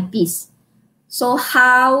eyepiece. So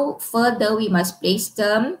how further we must place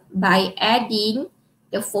them? By adding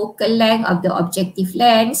the focal length of the objective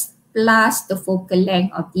lens plus the focal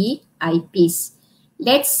length of the eyepiece.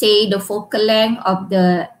 Let's say the focal length of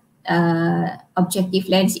the objective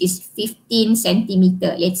lens is 15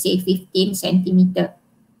 centimeter. Let's say 15 centimeter.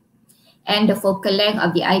 And the focal length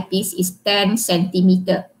of the eyepiece is 10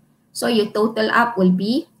 centimeter. So your total up will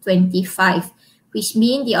be 25, which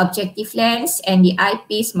means the objective lens and the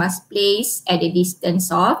eyepiece must place at a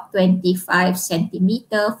distance of 25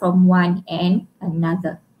 centimeter from one and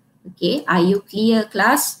another. Okay, are you clear,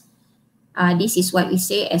 class? This is what we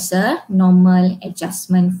say as a normal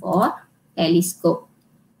adjustment for telescope.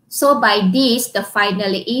 So by this, the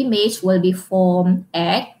final image will be formed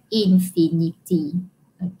at infinity.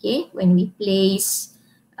 Okay, when we place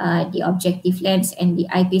the objective lens and the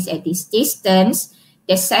eyepiece at this distance,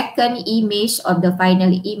 the second image of the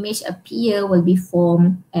final image appear will be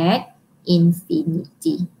formed at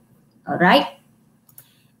infinity. All right.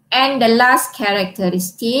 And the last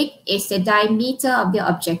characteristic is the diameter of the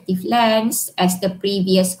objective lens. As the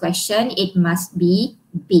previous question, it must be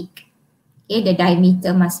big. Okay, the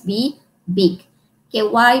diameter must be big. Okay,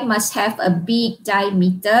 why must have a big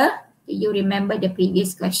diameter? Do you remember the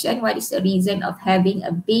previous question? What is the reason of having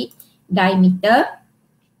a big diameter?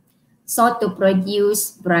 So to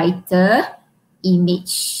produce brighter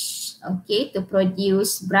image. Okay, to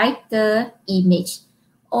produce brighter image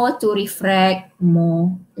or to refract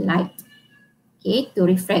more light. Okay, to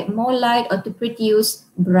refract more light or to produce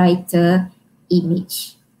brighter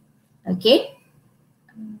image. Okay.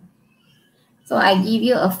 So I give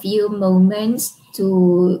you a few moments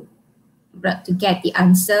to get the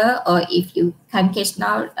answer, or if you can't catch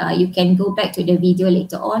now, you can go back to the video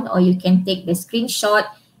later on, or you can take the screenshot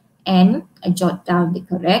and jot down the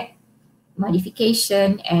correct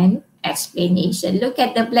modification and explanation. Look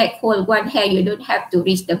at the black hole, one hair. You don't have to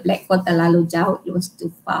reach the black hole terlalu jauh, it was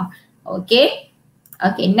too far. Okay.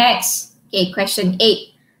 Okay, next. Okay, question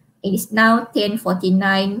 8. It is now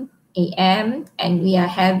 10:49 a.m. and we are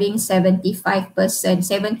having 75%,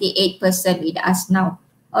 78% with us now.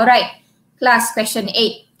 All right, class, question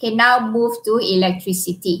 8. Okay, now move to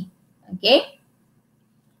electricity. Okay.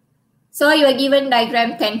 So you are given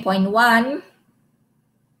diagram 10.1.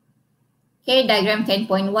 Okay, diagram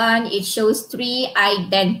 10.1, it shows 3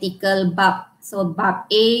 identical bulbs. So bulb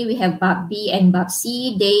A, we have bulb B and bulb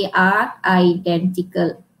C. They are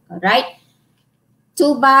identical. All right.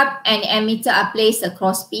 2 bulb and emitter are placed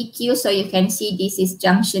across PQ. So you can see this is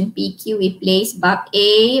junction PQ. We place bulb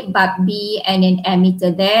A, bulb B, and an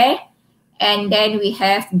emitter there. And then we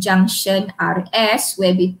have junction RS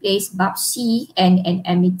where we place bulb C and an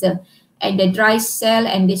emitter. And the dry cell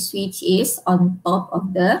and the switch is on top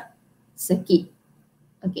of the circuit.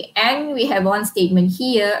 Okay, and we have one statement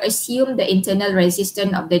here. Assume the internal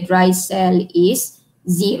resistance of the dry cell is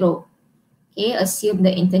 0. Okay, assume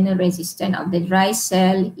the internal resistance of the dry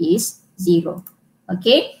cell is 0.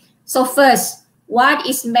 Okay, so first, what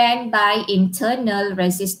is meant by internal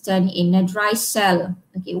resistance in a dry cell?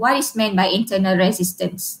 Okay, what is meant by internal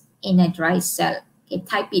resistance in a dry cell? Okay,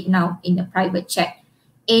 type it now in the private chat.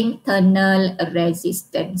 Internal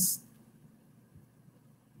resistance.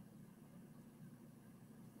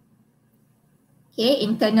 Okay,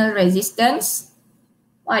 internal resistance.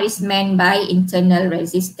 What is meant by internal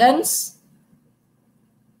resistance?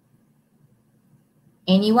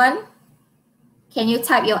 Anyone? Can you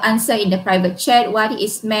type your answer in the private chat? What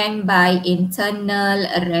is meant by internal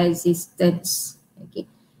resistance? Okay.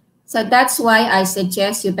 So that's why I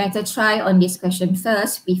suggest you better try on this question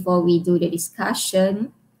first before we do the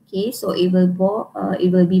discussion. Okay, so it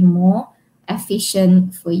will be more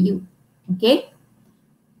efficient for you. Okay.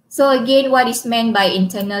 So again, what is meant by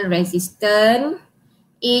internal resistance?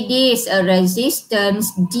 It is a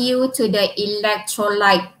resistance due to the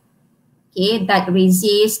electrolyte, okay, that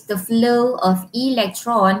resists the flow of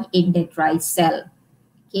electron in the dry cell.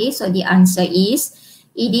 Okay, so the answer is,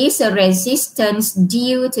 it is a resistance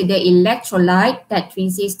due to the electrolyte that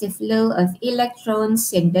resists the flow of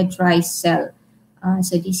electrons in the dry cell.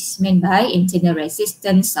 So this is meant by internal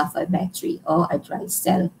resistance of a battery or a dry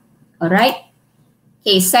cell. All right.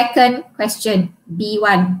 Okay, second question,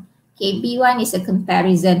 B1. Okay, B1 is a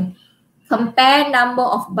comparison. Compare number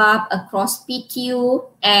of bulb across PQ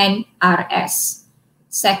and RS.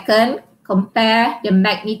 Second, compare the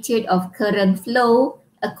magnitude of current flow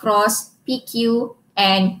across PQ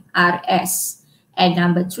and RS. And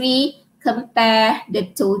number 3, compare the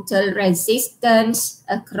total resistance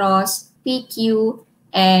across PQ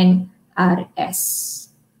and RS.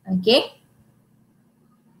 Okay.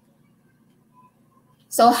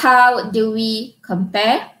 So how do we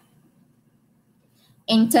compare?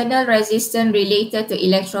 Internal resistance related to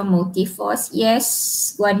electromotive force.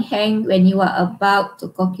 Yes, Guan Heng, when you are about to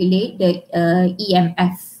calculate the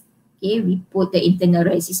EMF, okay, we put the internal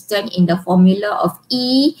resistance in the formula of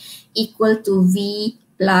E equal to V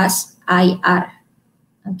plus IR.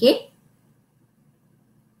 Okay.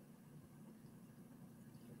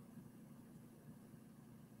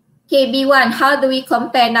 Okay, B1, how do we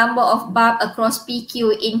compare number of bulb across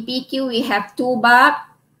PQ? In PQ, we have 2 bulb.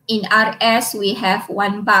 In RS, we have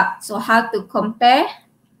 1 bulb. So how to compare?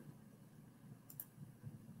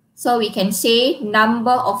 So we can say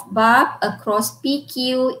number of bulb across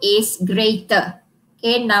PQ is greater.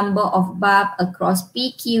 Okay, number of bulb across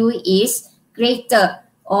PQ is greater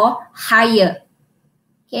or higher,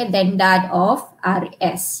 okay, than that of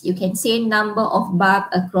RS. You can say number of bulb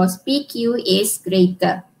across PQ is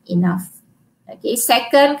greater. Enough. Okay,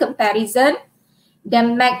 second comparison, the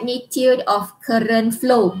magnitude of current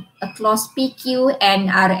flow across PQ and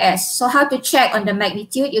RS. So how to check on the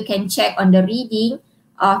magnitude? You can check on the reading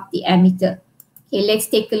of the ammeter. Okay, let's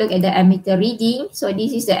take a look at the ammeter reading. So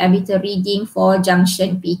this is the ammeter reading for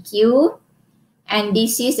junction PQ. And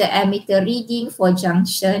this is the ammeter reading for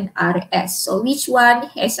junction RS. So which one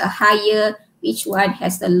has a higher, which one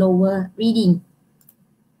has a lower reading?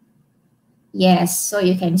 Yes, so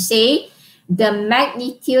you can say the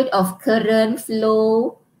magnitude of current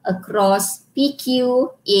flow across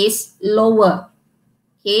PQ is lower,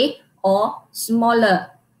 okay, or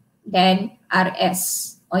smaller than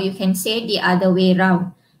RS. Or you can say the other way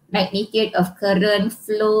around. Magnitude of current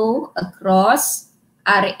flow across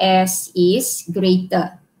RS is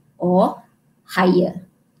greater or higher.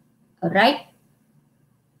 All right.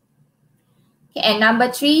 Okay, and number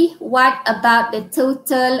 3, what about the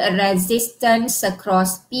total resistance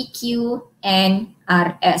across PQ and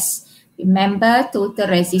RS? Remember, total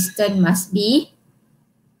resistance must be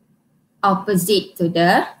opposite to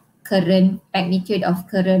the current, magnitude of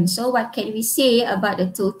current. So what can we say about the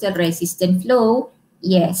total resistance flow?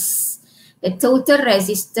 Yes, the total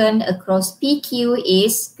resistance across PQ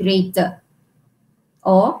is greater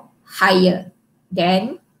or higher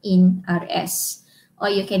than in RS. Or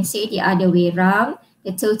you can say the other way around,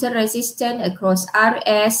 the total resistance across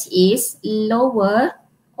RS is lower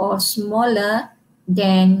or smaller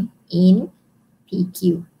than in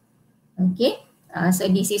PQ. Okay, so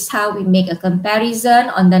this is how we make a comparison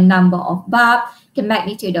on the number of bulb, the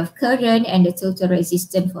magnitude of current, and the total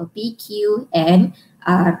resistance for PQ and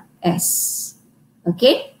RS.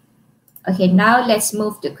 Okay, okay, now let's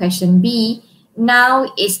move to question B. Now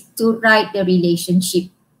is to write the relationship.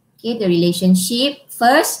 Okay, the relationship.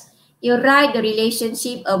 First, you write the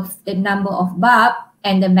relationship of the number of bulb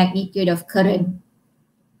and the magnitude of current.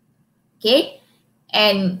 Okay,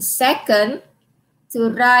 and second, to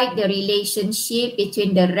write the relationship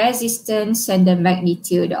between the resistance and the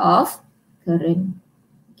magnitude of current.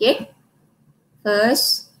 Okay,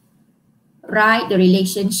 first, write the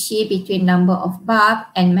relationship between number of bulb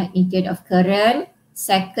and magnitude of current.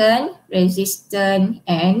 Second, resistance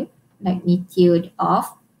and magnitude of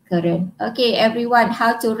current. Okay, everyone,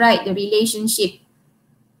 how to write the relationship?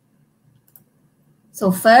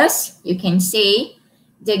 So first, you can say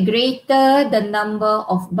the greater the number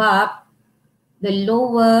of bulb, the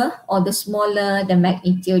lower or the smaller the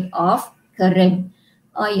magnitude of current.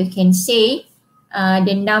 Or you can say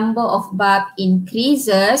the number of bulb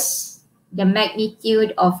increases the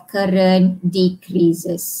magnitude of current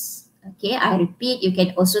decreases. Okay, I repeat, you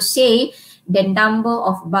can also say the number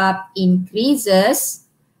of bulb increases,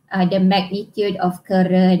 the magnitude of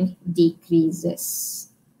current decreases,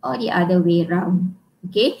 or the other way around.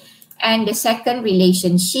 Okay, and the second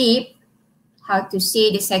relationship, how to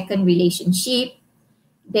say the second relationship,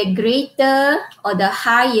 the greater or the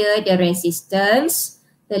higher the resistance,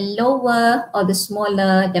 the lower or the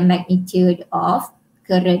smaller the magnitude of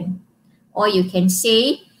current. Or you can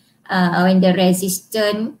say when the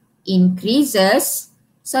resistance increases,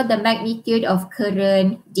 so the magnitude of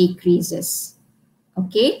current decreases.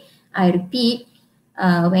 Okay, I repeat,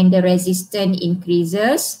 when the resistance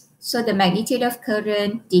increases, so the magnitude of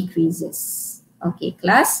current decreases. Okay,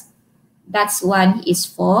 class, that's one is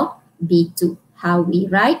for B2, how we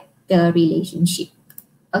write the relationship.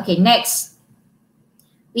 Okay, next,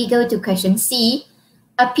 we go to question C.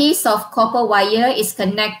 A piece of copper wire is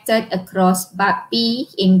connected across bulb B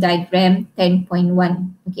in diagram 10.1.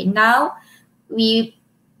 Okay, now we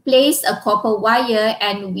place a copper wire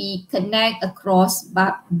and we connect across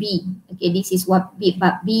bulb B. Okay, this is what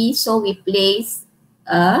bulb B. So we place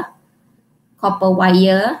a copper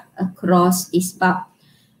wire across this bulb.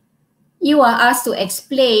 You are asked to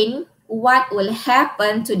explain what will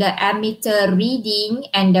happen to the ammeter reading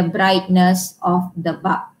and the brightness of the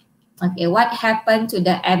bulb. Okay, what happened to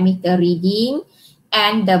the ammeter reading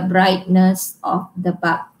and the brightness of the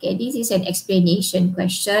bulb? Okay, this is an explanation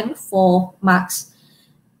question, 4 marks.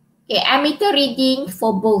 Okay, ammeter reading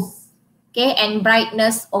for both. Okay, and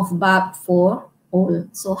brightness of bulb for all.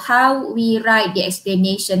 So how we write the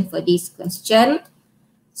explanation for this question?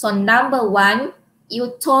 So number 1,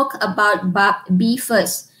 you talk about bulb B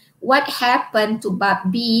first. What happened to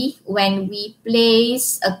bulb B when we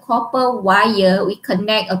place a copper wire, we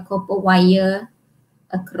connect a copper wire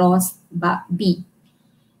across bulb B?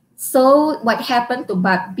 So what happened to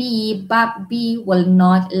bulb B? Bulb B will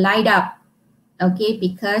not light up, okay,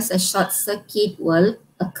 because a short circuit will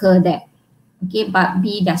occur there. Okay, bulb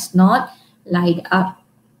B does not light up.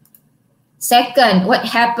 Second, what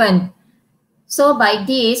happened? So by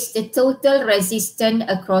this, the total resistance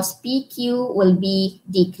across PQ will be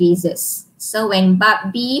decreases. So when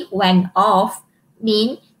bulb B went off,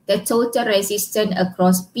 mean the total resistance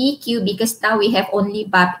across PQ, because now we have only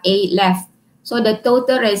bulb A left. So the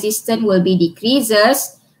total resistance will be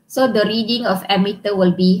decreases. So the reading of ammeter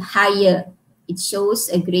will be higher. It shows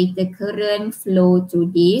a greater current flow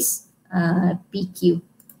through this PQ.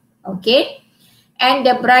 Okay. And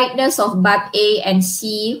the brightness of bulb A and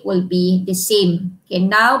C will be the same. Okay,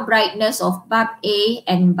 now brightness of bulb A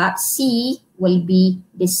and bulb C will be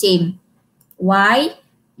the same. Why?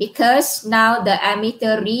 Because now the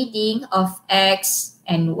ammeter reading of X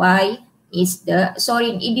and Y is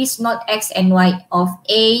it is not X and Y, of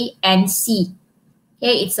A and C.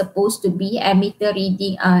 Okay, it's supposed to be ammeter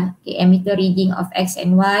reading, ammeter reading of X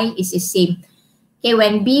and Y is the same. Okay,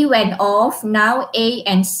 when B went off, now A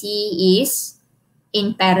and C is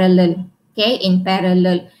in parallel. Okay, in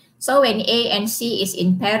parallel. So when A and C is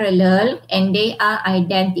in parallel and they are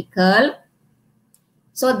identical,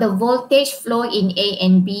 so the voltage flow in A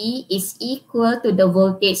and B is equal to the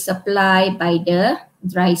voltage supply by the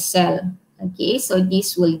dry cell. Okay, so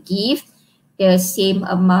this will give the same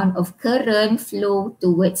amount of current flow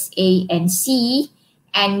towards A and C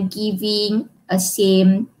and giving a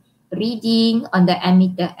same reading on the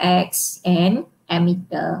ammeter X and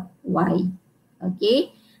ammeter Y.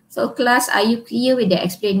 Okay, so class, are you clear with the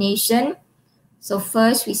explanation? So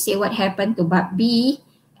first we say what happened to bulb B,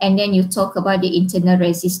 and then you talk about the internal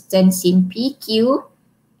resistance in PQ,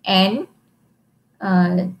 and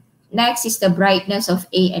next is the brightness of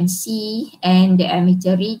A and C and the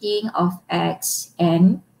ammeter reading of X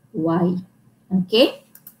and Y. Okay.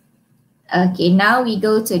 Okay, now we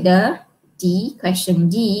go to the D, question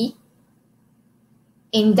D.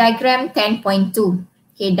 In diagram 10.2.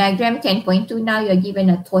 Okay, diagram 10.2, now you are given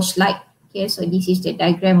a torchlight. Okay, so this is the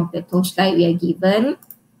diagram of the torchlight we are given.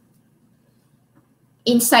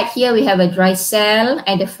 Inside here, we have a dry cell.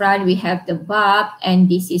 At the front, we have the bulb, and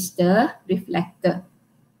this is the reflector.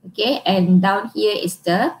 Okay, and down here is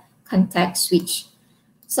the contact switch.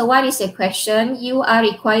 So what is the question? You are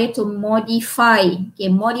required to modify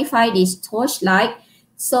this torchlight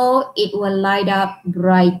so it will light up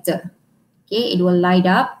brighter. Okay, it will light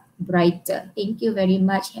up brighter. Thank you very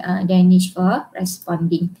much, Danish, for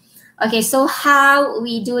responding. Okay, so how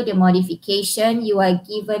we do the modification? You are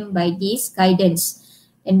given by this guidance.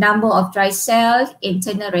 The number of dry cells,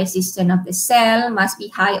 internal resistance of the cell must be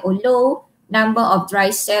high or low. Number of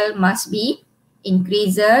dry cell must be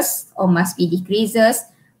increases or must be decreases.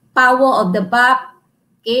 Power of the bulb,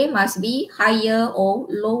 Okay, must be higher or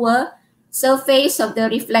lower surface of the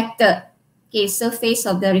reflector. Okay, surface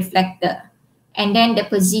of the reflector. And then the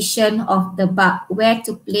position of the bulb, where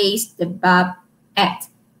to place the bulb at.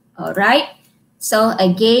 All right. So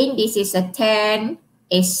again, this is a 10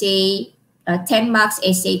 marks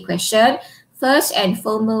essay question. First and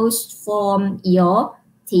foremost, form your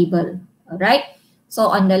table. All right. So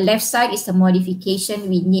on the left side is the modification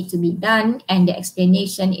we need to be done, and the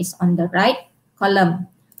explanation is on the right column.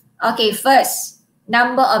 Okay, first,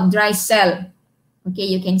 number of dry cell. Okay,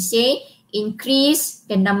 you can say increase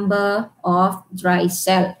the number of dry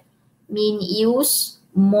cell. Mean use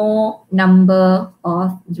more number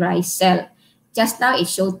of dry cell. Just now it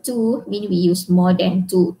showed 2, mean we use more than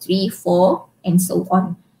 2, 3, 4, and so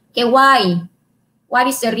on. Okay, why? What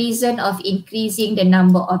is the reason of increasing the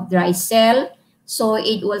number of dry cell? So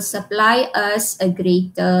it will supply us a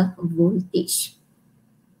greater voltage.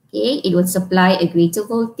 Okay, it will supply a greater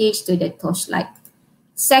voltage to the torchlight.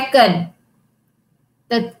 Second,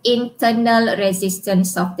 the internal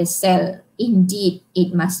resistance of the cell. Indeed,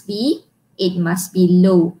 it must be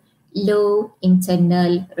low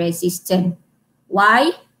internal resistance.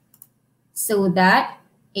 Why? So that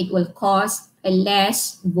it will cause a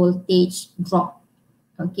less voltage drop.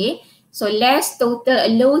 Okay, so low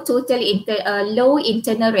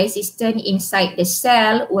internal resistance inside the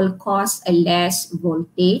cell will cause a less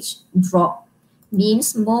voltage drop.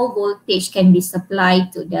 Means more voltage can be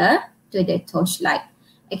supplied to the torchlight.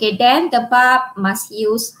 Okay, then the bulb must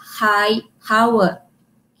use high power.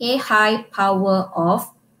 Okay, high power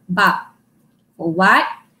of bulb. For what?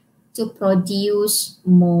 To produce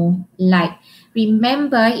more light.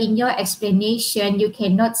 Remember, in your explanation, you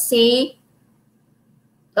cannot say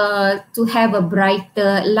to have a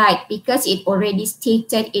brighter light, because it already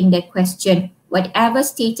stated in the question. Whatever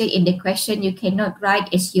stated in the question, you cannot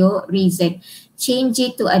write as your reason. Change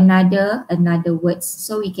it to another words.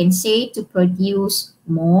 So we can say to produce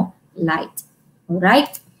more light. All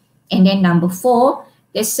right. And then number 4,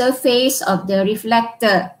 the surface of the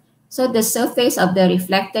reflector. So the surface of the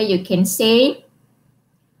reflector, you can say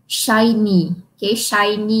shiny. Okay,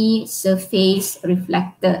 shiny surface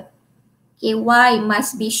reflector. Okay, why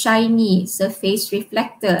must be shiny surface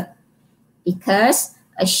reflector? Because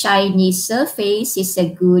a shiny surface is a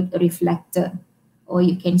good reflector. Or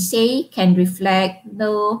you can say can reflect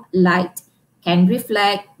no light, can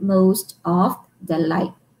reflect most of the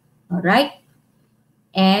light. All right.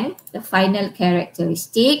 And the final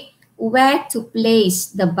characteristic, where to place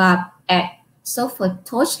the bulb at. So for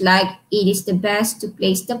torchlight, it is the best to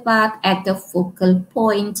place the bulb at the focal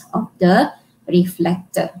point of the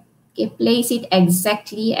reflector. Okay, place it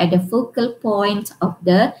exactly at the focal point of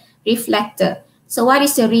the reflector. So what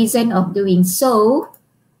is the reason of doing so?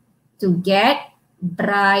 To get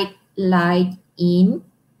bright light in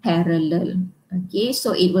parallel. Okay,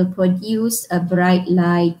 so it will produce a bright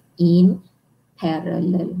light in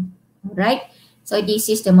parallel. All right. So this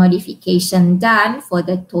is the modification done for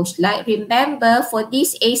the torchlight. Remember, for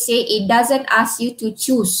this essay, it doesn't ask you to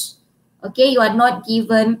choose. Okay, you are not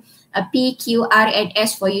given a P, Q, R, and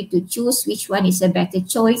S for you to choose which one is a better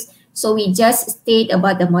choice. So we just state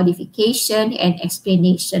about the modification and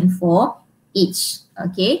explanation for each.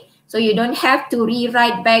 Okay, so you don't have to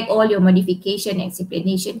rewrite back all your modification and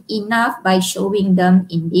explanation. Enough by showing them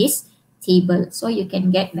in this table. So you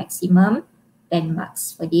can get maximum 10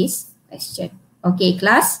 marks for this question. Okay,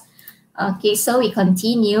 class. Okay, so we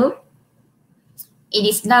continue. It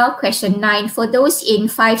is now question 9. For those in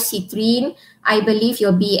 5 Citrine, I believe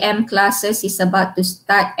your BM classes is about to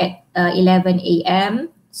start at 11 a.m.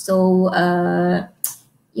 So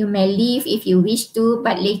you may leave if you wish to,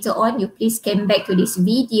 but later on you please come back to this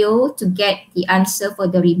video to get the answer for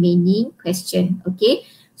the remaining question. Okay.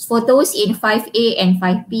 For those in 5A and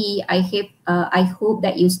 5B, I hope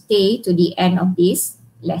that you stay to the end of this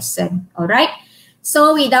lesson. All right.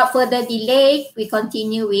 So without further delay, we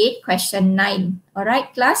continue with question 9. All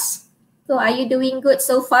right, class. So are you doing good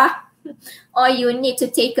so far? Or you need to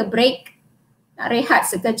take a break? Nak rehat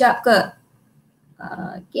sekejap ke?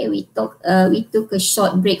 Okay, we took a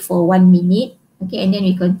short break for 1 minute. Okay, and then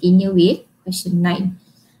we continue with question 9.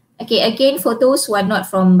 Okay, again, for those who are not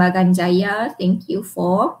from Bagan Jaya, thank you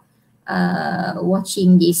for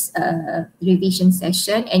watching this revision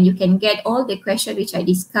session, and you can get all the questions which I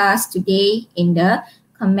discussed today in the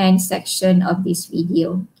comment section of this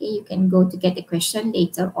video. Okay, you can go to get the question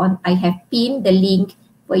later on. I have pinned the link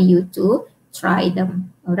for you to try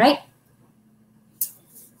them. All right.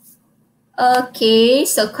 Okay,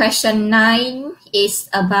 so question 9 is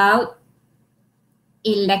about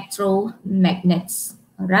electromagnets.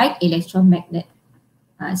 All right, electromagnet.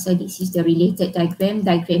 So this is the related diagram,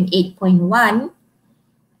 diagram 8.1.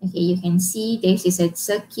 Okay, you can see this is a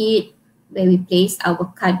circuit where we place our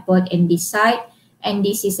cardboard on this side, and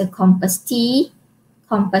this is a compass T,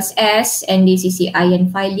 compass S, and this is the iron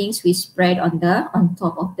filings we spread on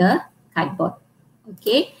top of the cardboard.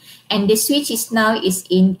 Okay, and the switch is now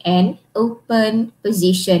in an open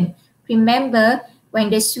position. Remember, when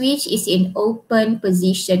the switch is in open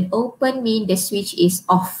position, open means the switch is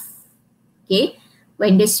off. Okay,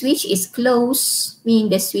 when the switch is closed, means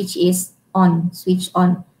the switch is on, switch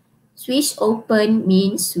on. Switch open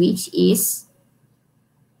means switch is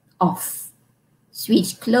off.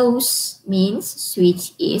 Switch closed means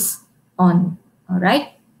switch is on. All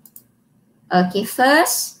right. Okay,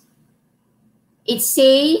 first, it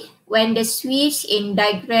say when the switch in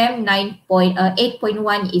diagram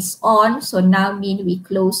 8.1 is on, so now mean we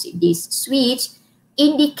close this switch.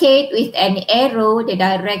 Indicate with an arrow the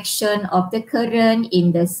direction of the current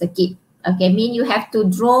in the circuit. Okay, mean you have to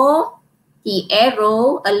draw the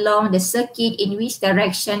arrow along the circuit in which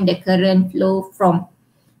direction the current flow from.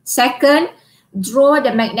 Second, draw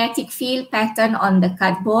the magnetic field pattern on the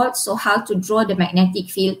cardboard. So how to draw the magnetic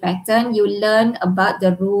field pattern? You learned about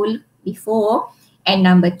the rule before. And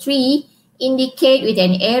number 3, indicate with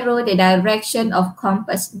an arrow the direction of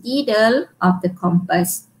compass needle of the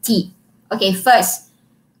compass T. Okay, first,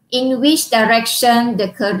 in which direction the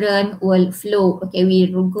current will flow? Okay, we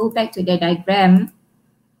will go back to the diagram.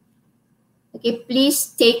 Okay,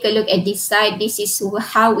 please take a look at this side. This is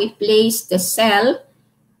how we place the cell.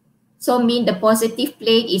 So mean the positive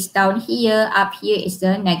plate is down here, up here is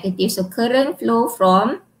the negative. So current flow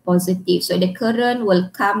from positive. So the current will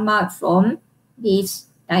come out from this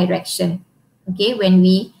direction. Okay, when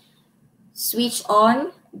we switch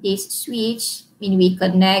on this switch, mean we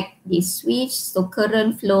connect this switch, so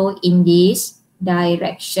current flow in this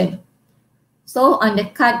direction. So on the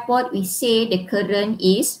cardboard, we say the current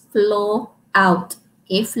is flow out.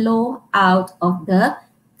 Okay, flow out of the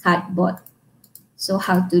cardboard. So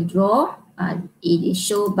how to draw? It is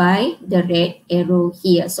shown by the red arrow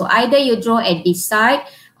here. So either you draw at this side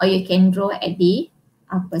or you can draw at the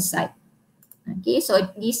upper side. Okay, so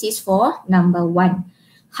this is for number 1.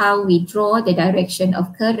 How we draw the direction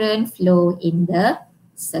of current flow in the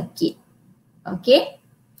circuit. Okay.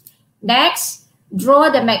 Next, draw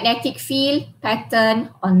the magnetic field pattern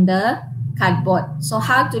on the cardboard. So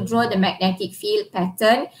how to draw the magnetic field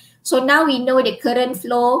pattern? So now we know the current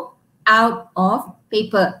flow out of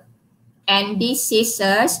paper. And this is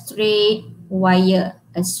a straight wire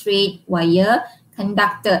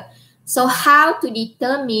conductor. So how to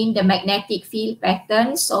determine the magnetic field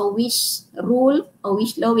pattern? So which rule or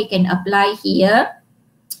which law we can apply here?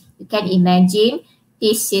 You can imagine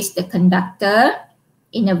this is the conductor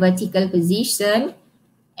in a vertical position,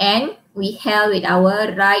 and we held with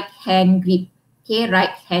our right hand grip. Okay,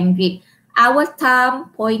 right hand grip. Our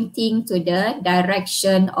thumb pointing to the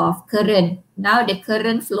direction of current. Now the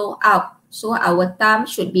current flow out. So our thumb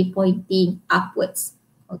should be pointing upwards.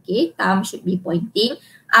 Okay, thumb should be pointing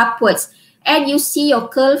upwards. And you see your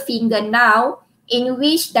curl finger now, in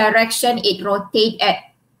which direction it rotate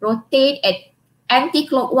at. Rotate at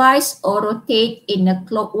anti-clockwise or rotate in a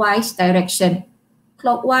clockwise direction.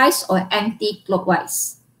 Clockwise or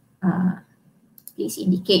anti-clockwise. Please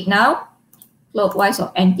indicate now. Clockwise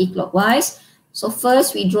or anti-clockwise. So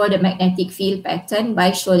first we draw the magnetic field pattern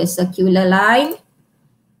by show the circular line.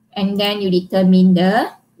 And then you determine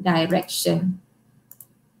the direction.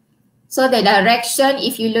 So the direction,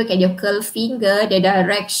 if you look at your curl finger, the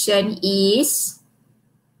direction is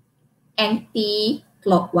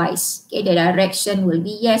anti-clockwise. Okay, the direction will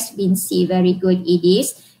be, yes, Vinci, very good, it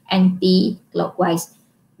is anti-clockwise.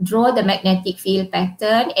 Draw the magnetic field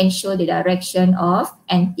pattern and show the direction of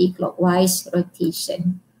anti-clockwise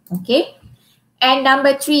rotation. Okay, and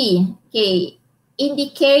number 3, okay,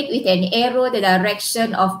 indicate with an arrow the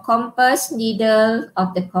direction of compass needle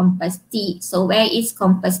of the compass T. So where is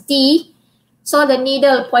compass T? So the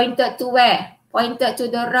needle pointed to where? Pointed to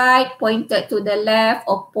the right, pointed to the left,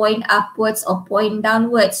 or point upwards or point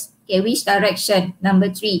downwards. Okay, which direction?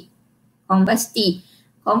 Number 3, compass T.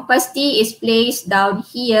 Compass T is placed down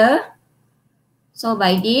here. So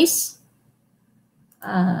by this,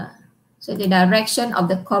 so the direction of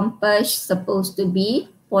the compass supposed to be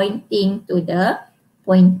pointing to the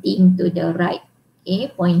right.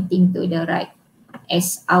 Okay, pointing to the right.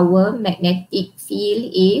 As our magnetic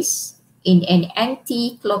field is in an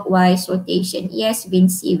anti-clockwise rotation. Yes,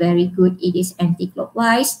 Vinci, very good. It is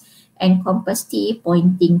anti-clockwise, and compass T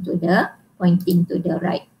pointing to the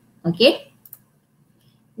right. Okay.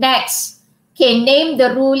 Next, Okay, name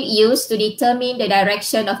the rule used to determine the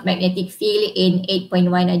direction of magnetic field in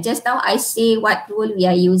 8.1. And just now I say what rule we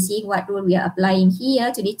are using, what rule we are applying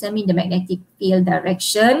here to determine the magnetic field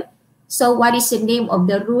direction. So what is the name of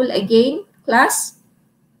the rule again, class?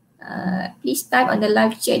 Please type on the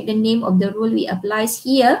live chat the name of the rule we applies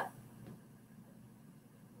here.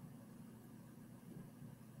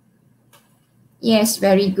 Yes,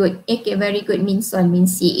 very good. Okay, very good. Means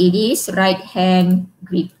C. It is right hand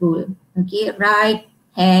grip rule. Okay, right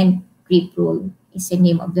hand grip rule is the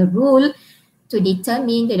name of the rule to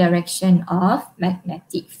determine the direction of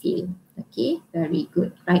magnetic field. Okay, very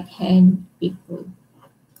good. Right hand grip rule.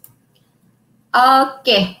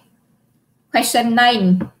 Okay, question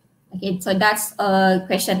 9. Okay, so that's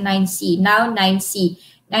question 9C. Now 9C.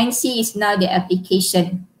 9C is now the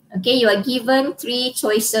application. Okay, you are given 3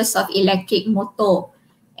 choices of electric motor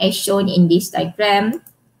as shown in this diagram.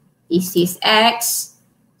 This is X.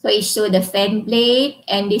 So it shows the fan blade,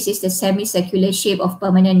 and this is the semicircular shape of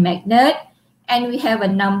permanent magnet. And we have a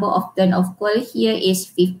number of turn of coil here is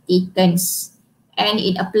 50 turns. And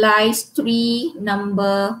it applies 3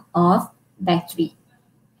 number of battery.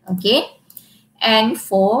 Okay. And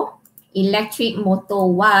for electric motor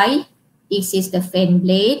Y, this is the fan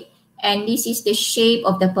blade. And this is the shape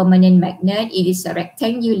of the permanent magnet. It is a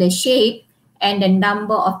rectangular shape. And the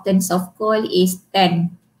number of turns of coil is 10.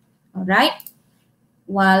 Alright.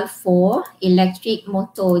 While for electric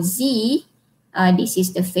motor Z, this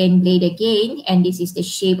is the fan blade again, and this is the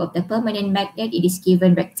shape of the permanent magnet. It is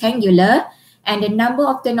given rectangular, and the number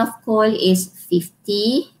of turn of coil is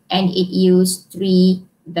 50, and it used 3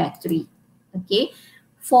 battery. Okay.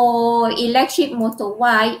 For electric motor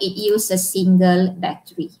Y, it used a single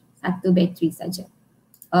battery, 1 battery saja.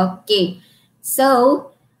 Okay.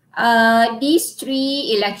 So these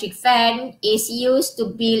 3 electric fan is used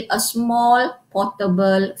to build a small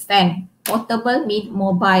portable fan. Portable means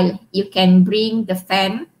mobile. You can bring the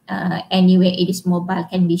fan anywhere it is mobile,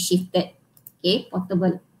 can be shifted. Okay,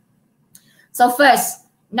 portable. So first,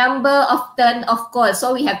 number of turn of coil.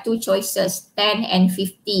 So we have 2 choices, 10 and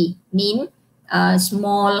 50, mean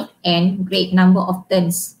small and great number of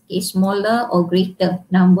turns. Okay, smaller or greater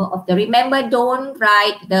number of the. Remember, don't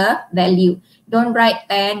write the value. Don't write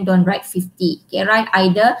 10, don't write 50. Okay, write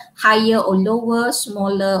either higher or lower,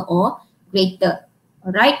 smaller or greater.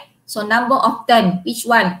 Alright, so number of turn, which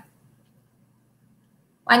one?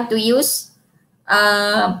 Want to use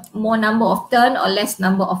more number of turn or less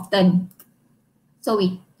number of turn? So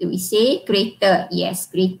we say greater. Yes,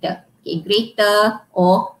 greater. Okay, greater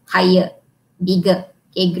or higher, bigger.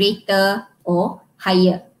 Okay, greater or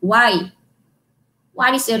higher. Why?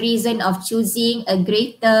 What is the reason of choosing a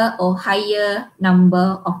greater or higher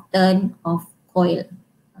number of turn of coil?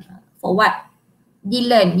 For what?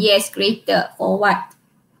 Dylan, yes, greater. For what?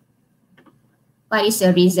 What is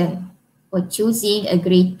the reason for choosing a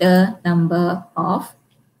greater number of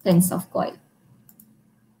turns of coil?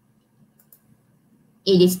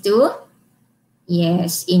 It is to,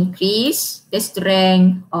 yes, increase the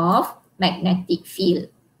strength of magnetic field.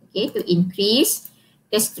 Okay, to increase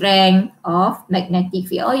the strength of magnetic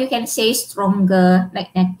field, or you can say stronger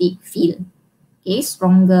magnetic field. Okay,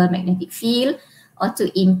 stronger magnetic field, or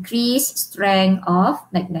to increase strength of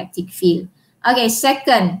magnetic field. Okay,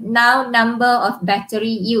 second, now number of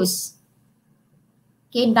battery use.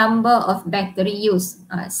 Okay, number of battery use.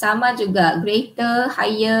 Sama juga, greater,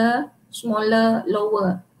 higher, smaller,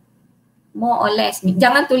 lower. More or less.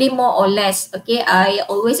 Jangan tulis more or less. Okay, I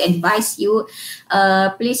always advise you,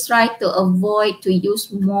 please try to avoid to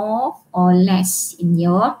use more or less in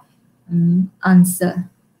your answer.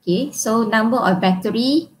 Okay, so number of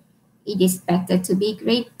battery, it is better to be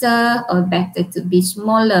greater or better to be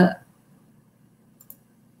smaller?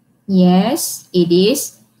 Yes, it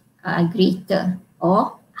is greater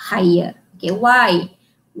or higher. Okay, why?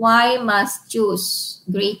 Why must choose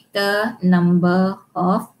greater number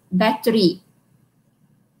of battery?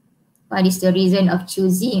 What is the reason of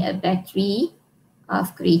choosing a battery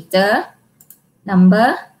of greater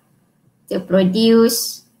number? To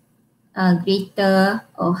produce a greater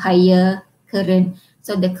or higher current.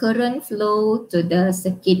 So the current flow to the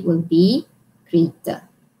circuit will be greater.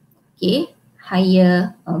 Okay,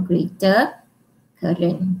 higher or greater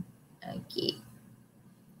current. Okay.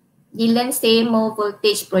 Dylan say more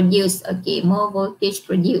voltage produced. Okay, more voltage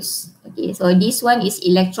produced. Okay, so this one is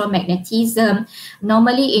electromagnetism.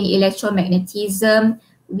 Normally in electromagnetism,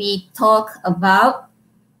 we talk about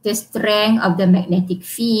the strength of the magnetic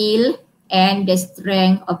field and the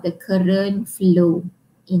strength of the current flow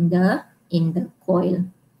in the coil.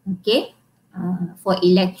 Okay, for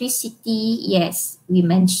electricity, yes, we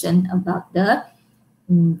mentioned about the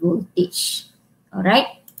voltage. All right.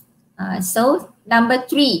 So number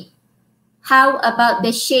 3, how about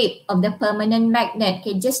the shape of the permanent magnet?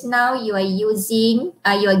 Okay, just now you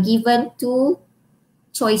are given 2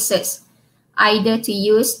 choices, either to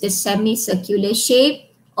use the semicircular shape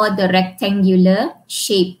or the rectangular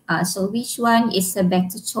shape. So which one is a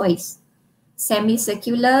better choice?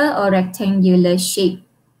 Semicircular or rectangular shape?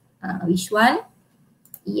 Which one?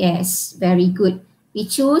 Yes, very good. We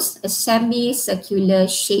choose a semicircular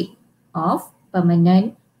shape of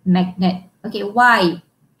permanent magnet. Okay, why?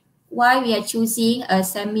 Why we are choosing a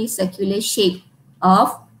semicircular shape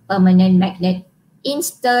of permanent magnet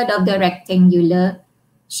instead of the rectangular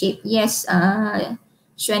shape? Yes,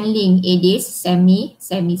 Xuan Ling, it is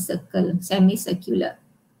semicircular.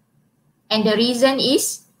 And the reason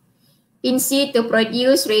is Pincy to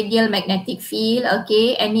produce radial magnetic field.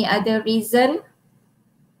 Okay, any other reason?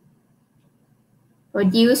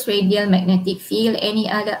 Produce radial magnetic field. Any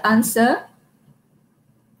other answer?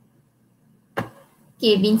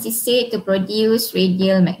 Okay, Vinci said to produce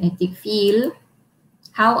radial magnetic field.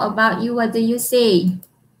 How about you? What do you say?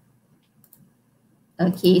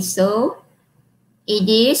 Okay, so it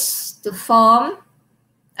is to form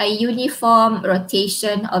a uniform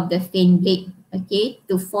rotation of the fan blade. Okay,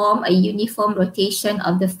 to form a uniform rotation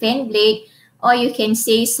of the fan blade, or you can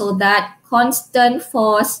say so that constant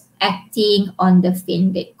force acting on the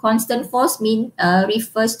fan blade. Constant force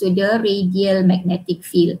refers to the radial magnetic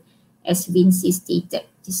field, as Vinci stated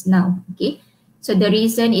just now. Okay, so the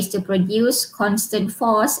reason is to produce constant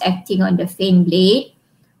force acting on the fan blade,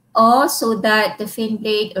 or so that the fan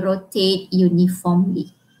blade rotate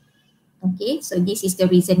uniformly. Okay, so this is the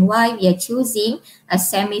reason why we are choosing a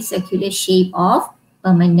semicircular shape of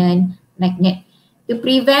permanent magnet. To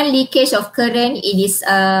prevent leakage of current, it is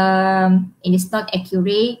not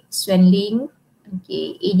accurate, Xuan Ling.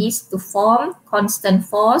 Okay, it is to form constant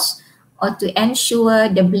force or to ensure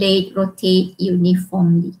the blade rotate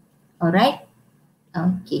uniformly. All right.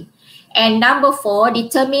 Okay. And number 4,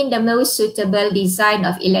 determine the most suitable design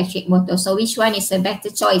of electric motor. So which one is a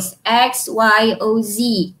better choice? X, Y, or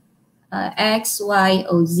Z? X, Y,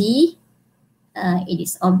 or Z? It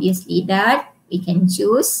is obviously that we can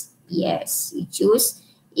choose. Yes, we choose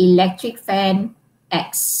electric fan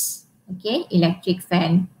X. Okay, electric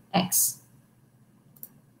fan X.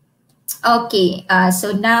 Okay,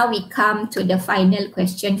 so now we come to the final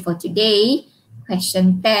question for today.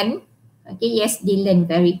 Question 10. Okay, yes, Dylan,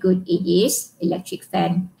 very good. It is electric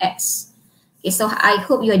fan X. Okay, so I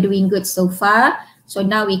hope you are doing good so far. So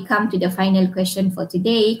now we come to the final question for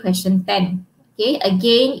today, question 10. Okay,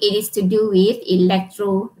 again, it is to do with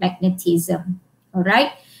electromagnetism. All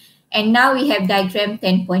right, and now we have diagram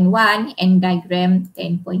 10.1 and diagram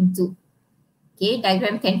 10.2. Okay,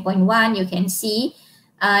 diagram 10.1, you can see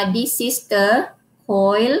this is the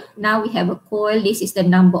coil. Now we have a coil. This is the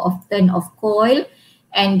number of turn of coil.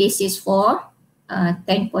 And this is for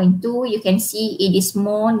 10.2. You can see it is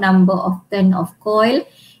more number of turn of coil.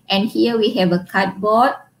 And here we have a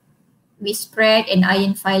cardboard. We spread an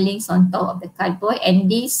iron filings on top of the cardboard.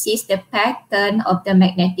 And this is the pattern of the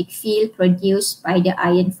magnetic field produced by the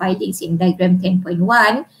iron filings in diagram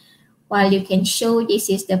 10.1. While you can show this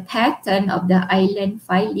is the pattern of the iron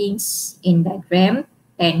filings in diagram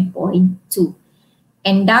 10.2.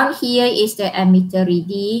 And down here is the ammeter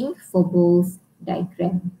reading for both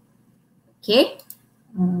diagram. Okay,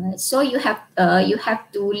 so you have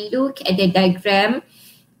to look at the diagram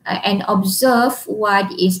and observe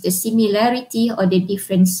what is the similarity or the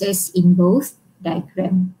differences in both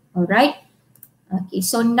diagram. All right. Okay,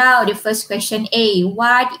 so now the first question A,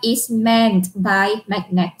 what is meant by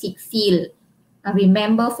magnetic field?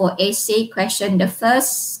 Remember for essay question, the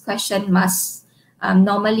first question must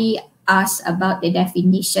normally ask about the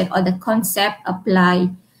definition or the concept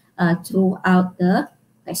applied throughout the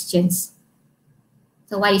questions.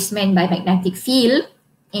 So what is meant by magnetic field?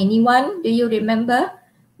 Anyone, do you remember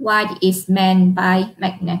what is meant by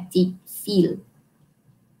magnetic field?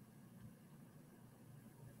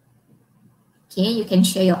 Okay, you can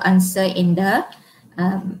share your answer in the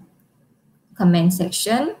comment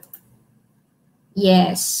section.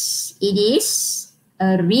 Yes, it is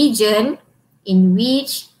a region in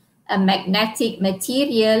which a magnetic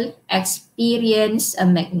material experiences a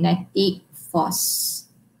magnetic force.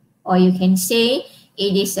 Or you can say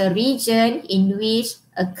it is a region in which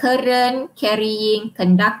a current carrying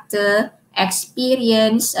conductor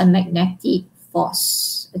experiences a magnetic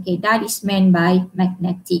force. Okay, that is meant by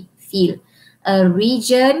magnetic field. A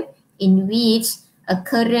region in which a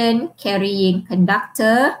current carrying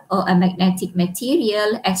conductor or a magnetic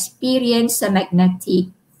material experiences a magnetic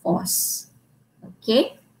force.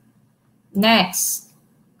 Okay. Next,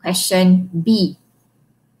 question B.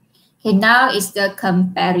 Okay, now is the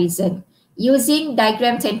comparison. Using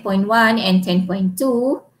diagram 10.1 and 10.2,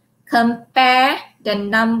 compare the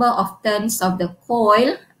number of turns of the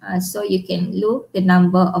coil. So you can look the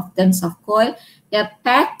number of turns of coil, the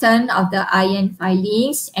pattern of the iron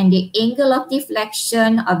filings, and the angle of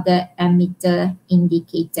deflection of the ammeter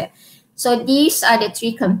indicator. So these are the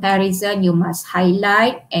three comparisons you must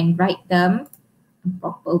highlight and write them in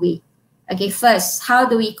proper way. Okay, first, how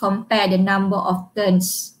do we compare the number of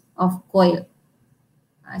turns of coil?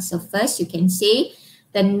 So first, you can say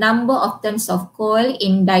the number of turns of coil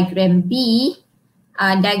in diagram B.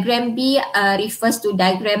 Diagram B refers to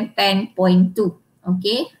diagram 10.2.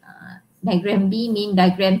 Okay, diagram B means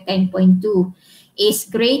diagram 10.2 is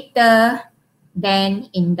greater than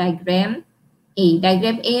in diagram A.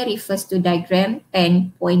 Diagram A refers to diagram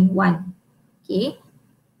 10.1. Okay.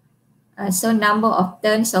 So number of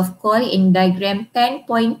turns of coil in diagram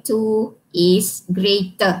 10.2 is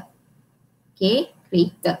greater. Okay,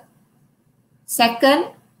 greater. Second,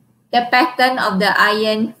 the pattern of the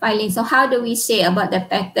iron filing. So how do we say about the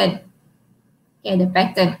pattern? Okay, the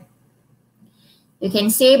pattern. You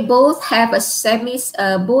can say both have a circular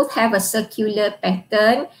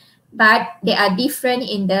pattern, but they are different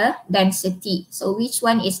in the density. So which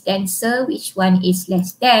one is denser, which one is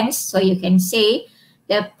less dense? So you can say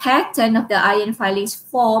the pattern of the iron filings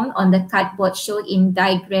formed on the cardboard shown in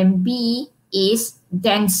diagram B is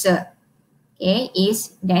denser. Okay, is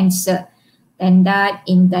denser than that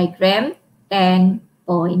in diagram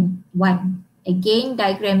 10.1. Again,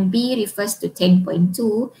 diagram B refers to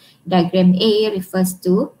 10.2, diagram A refers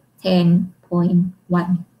to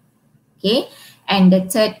 10.1. Okay, and the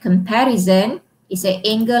third comparison is the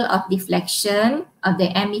angle of deflection of the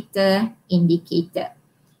ammeter indicator.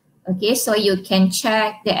 Okay, so you can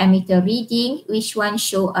check the ammeter reading, which one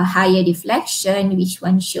show a higher deflection, which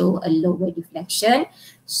one show a lower deflection.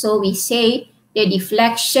 So we say the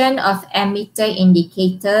deflection of ammeter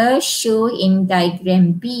indicator shown in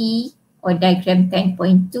diagram B or diagram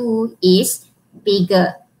 10.2 is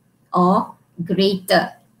bigger or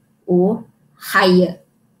greater or higher,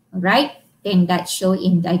 right? Then that shown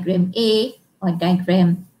in diagram A or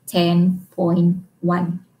diagram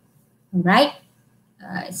 10.1, right?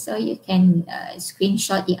 So you can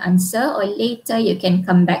screenshot the answer, or later you can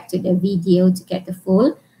come back to the video to get the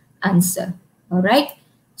full answer. All right.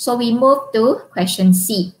 So we move to question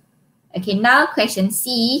C. Okay, now question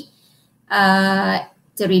C, the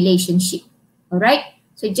relationship. All right.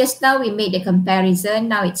 So just now we made the comparison.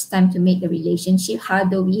 Now it's time to make the relationship. How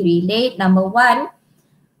do we relate? Number one,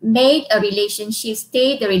 made a relationship,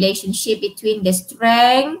 state the relationship between the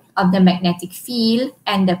strength of the magnetic field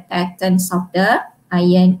and the patterns of the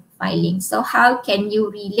iron filing. So how can you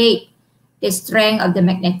relate the strength of the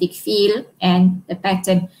magnetic field and the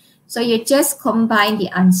pattern? So you just combine the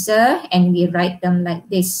answer and we write them like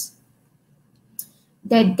this.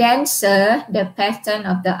 The denser the pattern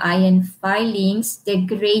of the iron filings, the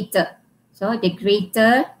greater. So the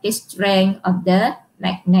greater the strength of the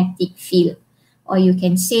magnetic field. Or you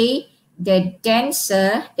can say the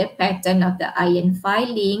denser the pattern of the iron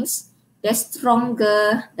filings, the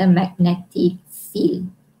stronger the magnetic field.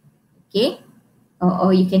 Okay,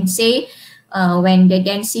 or you can say when the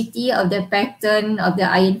density of the pattern of the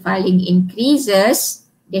iron filing increases,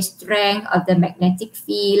 the strength of the magnetic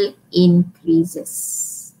field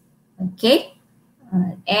increases. Okay,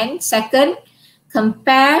 and second,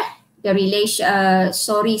 compare the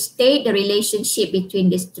state the relationship between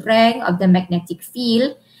the strength of the magnetic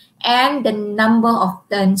field and the number of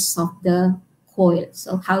turns of the coil.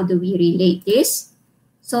 So how do we relate this?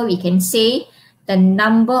 So we can say the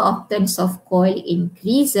number of turns of coil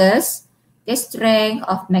increases, the strength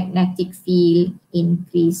of magnetic field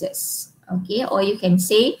increases. Okay, or you can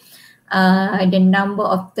say the number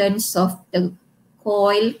of turns of the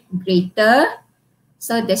coil greater,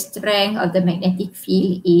 so the strength of the magnetic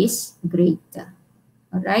field is greater.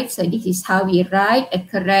 All right, so this is how we write a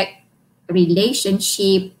correct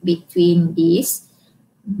relationship between these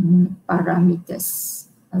parameters.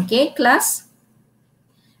 Okay, class?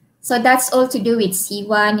 So that's all to do with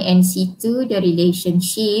C1 and C2, the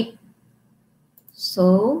relationship.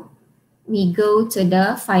 So we go to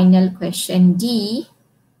the final question D.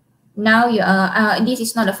 Now you are, this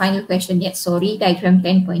is not a final question yet, sorry, diagram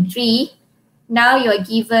 10.3. Now you are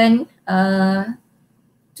given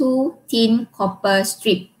two thin copper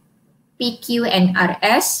strip, PQ and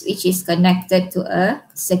RS, which is connected to a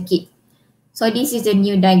circuit. So this is the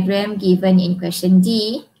new diagram given in question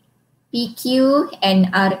D. PQ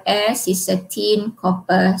and RS is a thin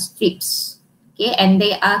copper strips. Okay, and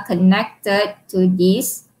they are connected to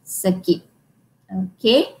this circuit.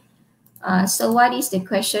 Okay, So what is the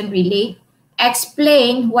question relate?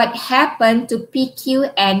 Explain what happened to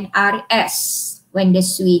PQ and RS when the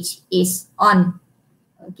switch is on.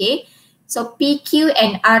 Okay, so PQ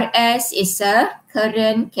and RS is a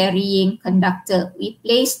current carrying conductor. We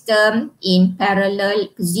place them in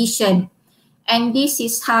parallel position, and this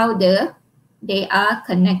is how they are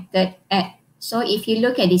connected at. So if you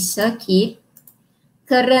look at the circuit,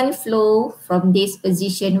 current flow from this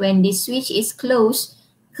position when the switch is closed,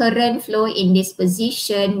 current flow in this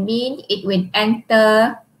position mean it will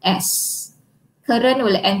enter S. Current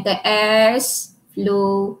will enter S,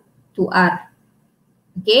 flow to R.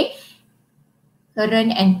 Okay,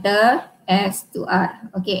 current enter S to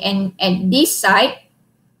R. Okay, and at this side,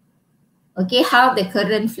 okay, how the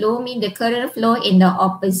current flow mean the current flow in the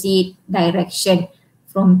opposite direction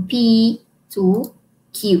from P to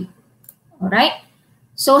Q. All right.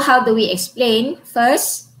 So how do we explain?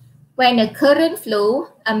 First, when a current flow,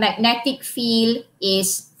 a magnetic field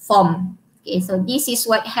is formed. Okay, so this is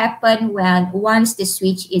what happened when once the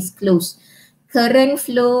switch is closed. Current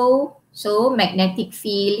flow, so magnetic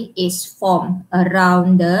field is formed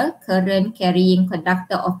around the current carrying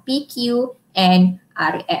conductor of PQ and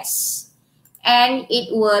RS. And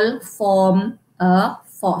it will form a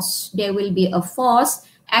force. There will be a force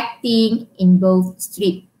acting in both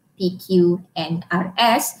strips, PQ and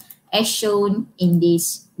RS, as shown in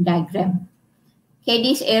this diagram. Okay,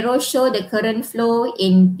 this arrow show the current flow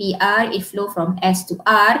in PR, it flow from S to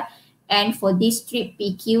R, and for this strip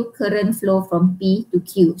PQ, current flow from P to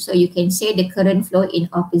Q. So you can say the current flow in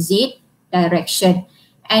opposite direction.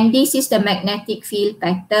 And this is the magnetic field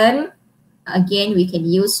pattern. Again, we can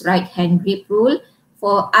use right hand grip rule.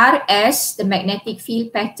 For RS, the magnetic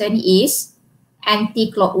field pattern is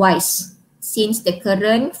anti-clockwise, since the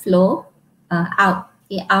current flow out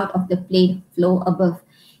of the plane, flow above.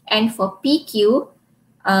 And for PQ,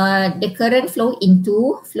 the current flow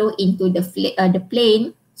into the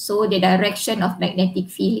plane, so the direction of magnetic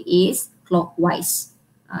field is clockwise.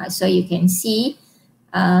 So you can see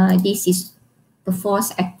this is the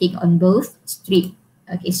force acting on both strips.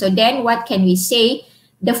 Okay, so then what can we say?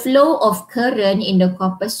 The flow of current in the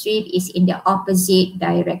copper strip is in the opposite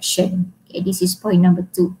direction. Okay, this is point number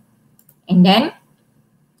 2. And then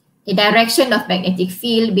the direction of magnetic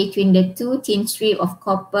field between the two thin strips of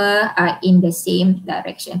copper are in the same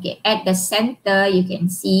direction. Okay, at the center, you can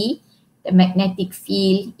see the magnetic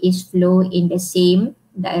field is flow in the same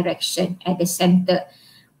direction at the center,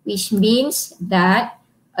 which means that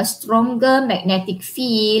a stronger magnetic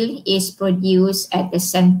field is produced at the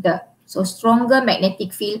center. So stronger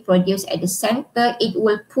magnetic field produced at the center, it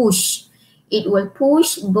will push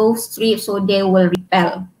both strips, so they will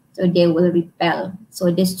repel.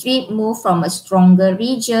 So the strip move from a stronger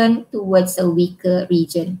region towards a weaker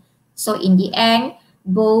region. So in the end,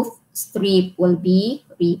 both strips will be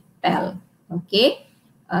repelled. Okay.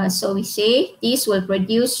 So we say this will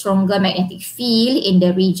produce stronger magnetic field in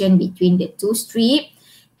the region between the two strips,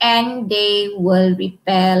 and they will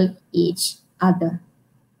repel each other.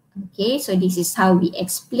 Okay, so this is how we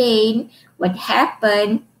explain what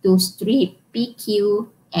happened to strip PQ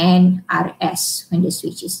and RS when the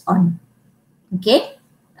switch is on. Okay,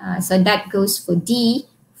 so that goes for D,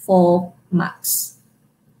 4 marks.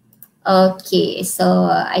 Okay, so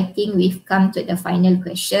I think we've come to the final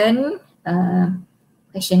question.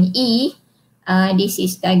 Question E, this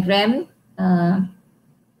is diagram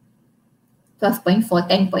 12.4,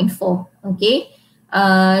 10.4. Okay,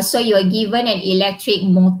 so you are given an electric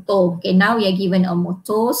motor. Okay, now you are given a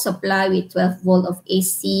motor supply with 12 volt of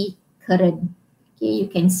AC current. Okay, you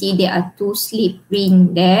can see there are 2 slip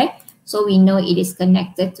ring there. So we know it is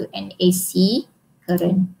connected to an AC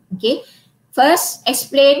current. Okay, first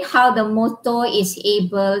explain how the motor is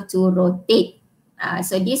able to rotate.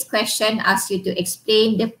 So this question asks you to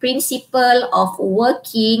explain the principle of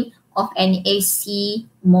working of an AC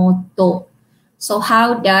motor. So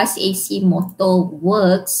how does AC motor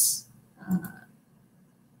works?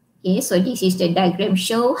 Okay, so this is the diagram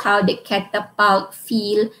show how the catapult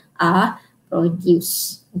field are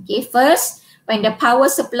produced. Okay, first, when the power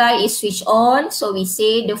supply is switched on, so we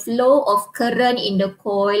say the flow of current in the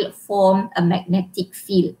coil form a magnetic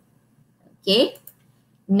field. Okay,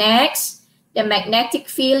 next, the magnetic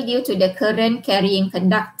field due to the current carrying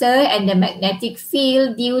conductor and the magnetic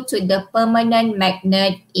field due to the permanent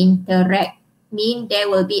magnet interact. Mean there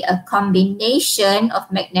will be a combination of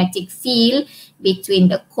magnetic field between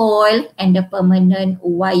the coil and the permanent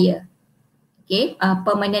wire. Okay,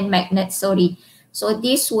 permanent magnet, sorry. So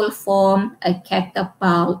this will form a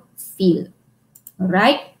catapult field. All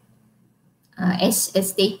right, as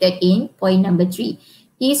stated in point number 3.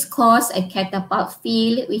 This causes a catapult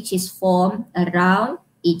field which is formed around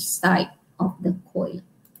each side of the coil.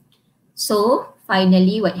 So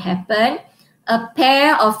finally what happened? A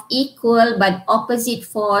pair of equal but opposite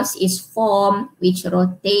force is formed which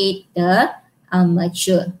rotate the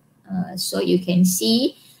armature. So you can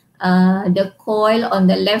see the coil on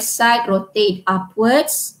the left side rotate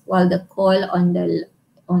upwards while the coil on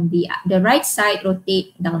the right side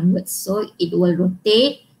rotate downwards. So it will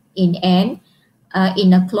rotate in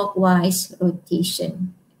a clockwise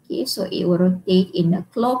rotation. Okay, so it will rotate in a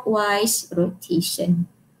clockwise rotation.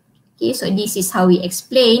 Okay, so this is how we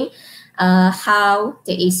explain how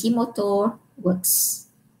the AC motor works.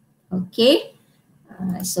 Okay,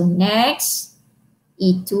 so next,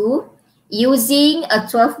 E2, using a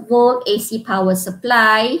 12 volt AC power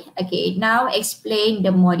supply. Okay, now explain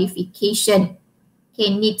the modification. Okay,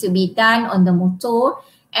 need to be done on the motor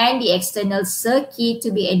and the external circuit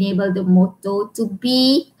to be enable the motor to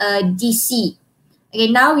be a DC. Okay,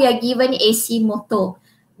 now we are given AC motor.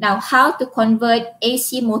 Now, how to convert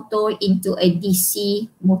AC motor into a DC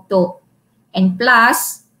motor? And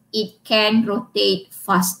plus, it can rotate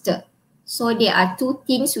faster. So there are two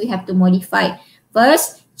things we have to modify.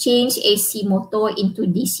 First, change AC motor into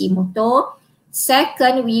DC motor.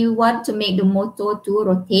 Second, we want to make the motor to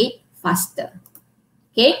rotate faster.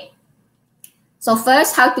 Okay. So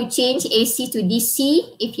first, how to change AC to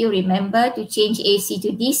DC? If you remember, to change AC to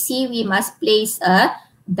DC, we must place a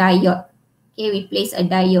diode. Okay, we place a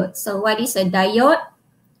diode. So what is a diode?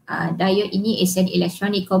 Diode ini is an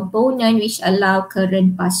electronic component which allow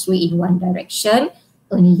current pass through in one direction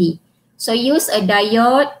only. So use a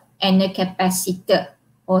diode and a capacitor.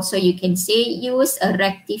 Also, you can say use a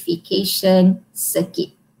rectification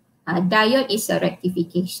circuit. Diode is a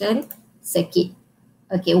rectification circuit.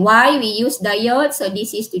 Okay, why we use diode? So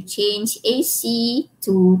this is to change AC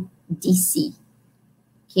to DC.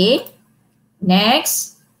 Okay,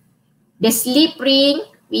 next, the slip ring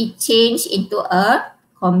we change into a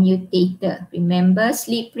commutator. Remember,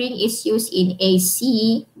 slip ring is used in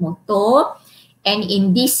AC motor, and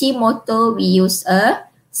in DC motor we use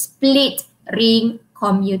a split ring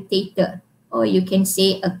commutator, or you can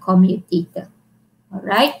say a commutator. All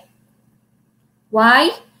right.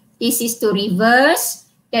 Why? This is to reverse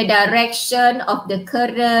the direction of the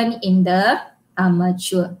current in the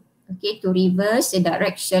armature. Okay, to reverse the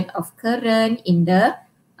direction of current in the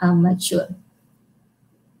armature.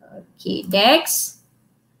 Okay, next.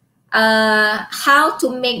 How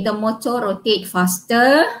to make the motor rotate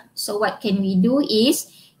faster? So what can we do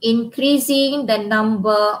is increasing the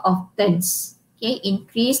number of turns. Okay,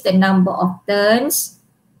 increase the number of turns,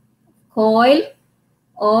 coil,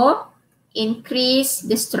 or increase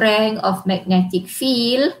the strength of magnetic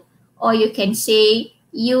field, or you can say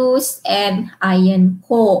use an iron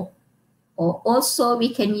core, or also we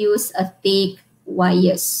can use a thick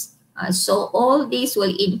wires. So all these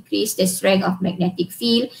will increase the strength of magnetic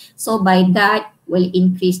field. So by that will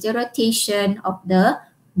increase the rotation of the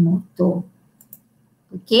motor.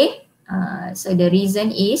 Okay, so the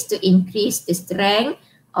reason is to increase the strength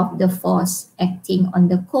of the force acting on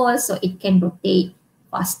the coil so it can rotate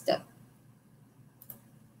faster.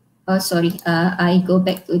 Oh, sorry, I go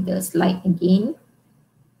back to the slide again.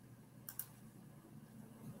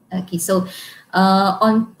 Okay, so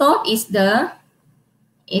on top is the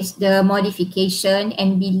modification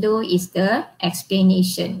and below is the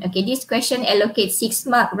explanation. Okay, this question allocates 6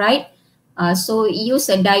 marks, right? So use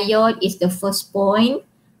a diode is the first point.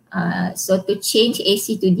 So to change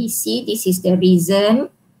AC to DC, this is the reason.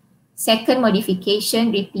 Second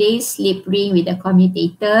modification, replace slip ring with a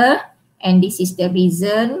commutator. And this is the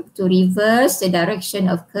reason to reverse the direction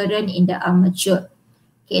of current in the armature.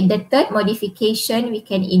 Okay, the third modification, we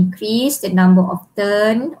can increase the number of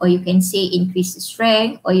turn, or you can say increase the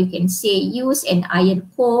strength, or you can say use an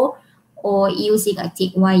iron core or using a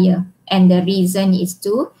thick wire. And the reason is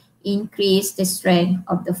to increase the strength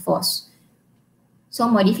of the force. So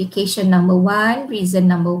modification number 1, reason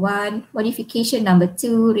number 1, modification number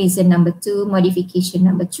 2, reason number 2, modification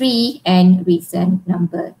number 3, and reason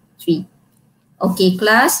number 3. Okay,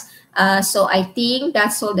 class. So I think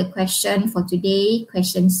that's all the question for today.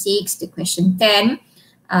 Question 6 to question 10.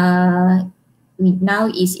 Now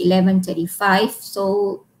is 11:35.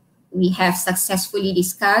 So we have successfully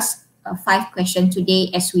discussed 5 questions today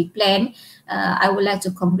as we planned. I would like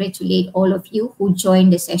to congratulate all of you who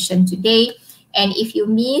joined the session today. And if you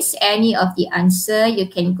miss any of the answer, you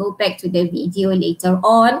can go back to the video later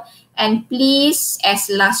on. And please, as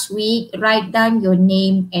last week, write down your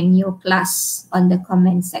name and your class on the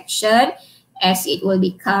comment section, as it will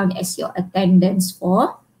be counted as your attendance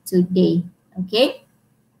for today. Okay.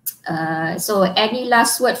 So any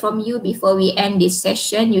last word from you before we end this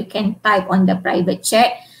session? You can type on the private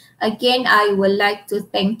chat. Again, I would like to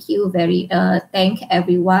thank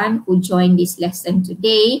everyone who joined this lesson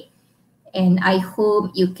today. And I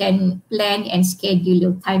hope you can plan and schedule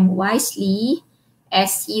your time wisely,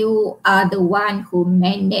 as you are the one who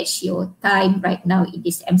manage your time right now in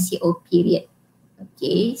this MCO period.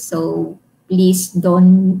 Okay, so please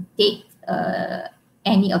don't take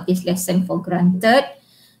any of this lesson for granted.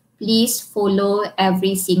 Please follow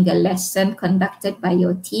every single lesson conducted by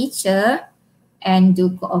your teacher and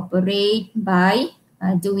do cooperate by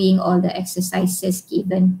doing all the exercises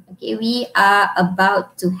given. Okay, we are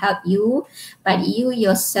about to help you, but you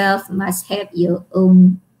yourself must help your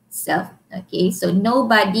own self. Okay, so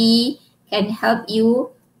nobody can help you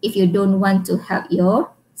if you don't want to help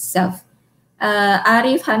yourself.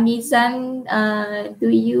 Arif Hamizan, do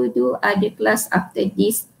you do other class after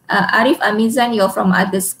this? Arif Hamizan, you're from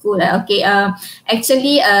other school. Okay.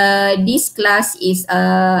 Actually, this class is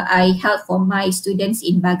I held for my students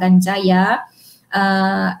in Bagan, Jaya,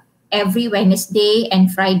 every Wednesday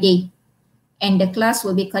and Friday. And the class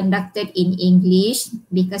will be conducted in English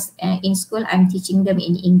because in school I'm teaching them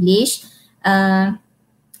in English.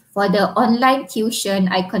 For the online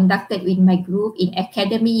tuition I conducted with my group in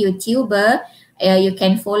Akademi YouTuber, you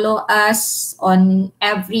can follow us on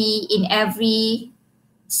every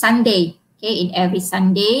Sunday. Okay, in every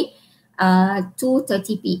Sunday,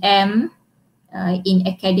 2:30 p.m. In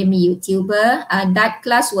Akademi YouTuber. That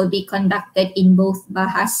class will be conducted in both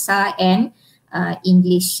Bahasa and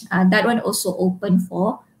English. That one also open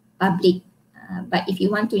for public. But if you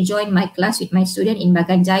want to join my class with my student in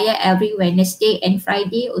Bagan Jaya every Wednesday and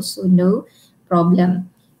Friday, also no problem.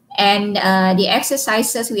 And the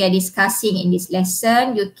exercises we are discussing in this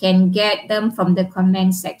lesson, you can get them from the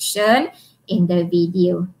comment section in the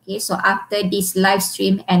video. Okay, so after this live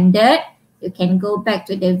stream ended, you can go back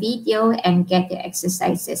to the video and get the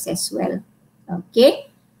exercises as well. Okay.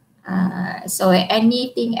 So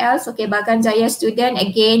anything else? Okay, Bagan Jaya student,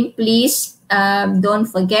 again, please don't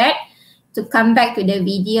forget to come back to the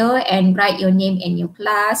video and write your name and your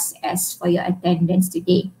class as for your attendance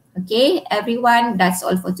today. Okay, everyone, that's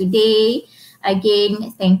all for today.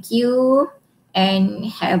 Again, thank you and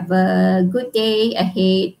have a good day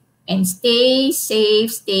ahead and stay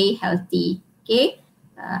safe, stay healthy. Okay,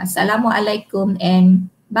 Assalamualaikum and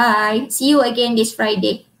bye. See you again this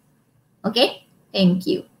Friday. Okay, thank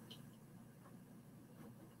you.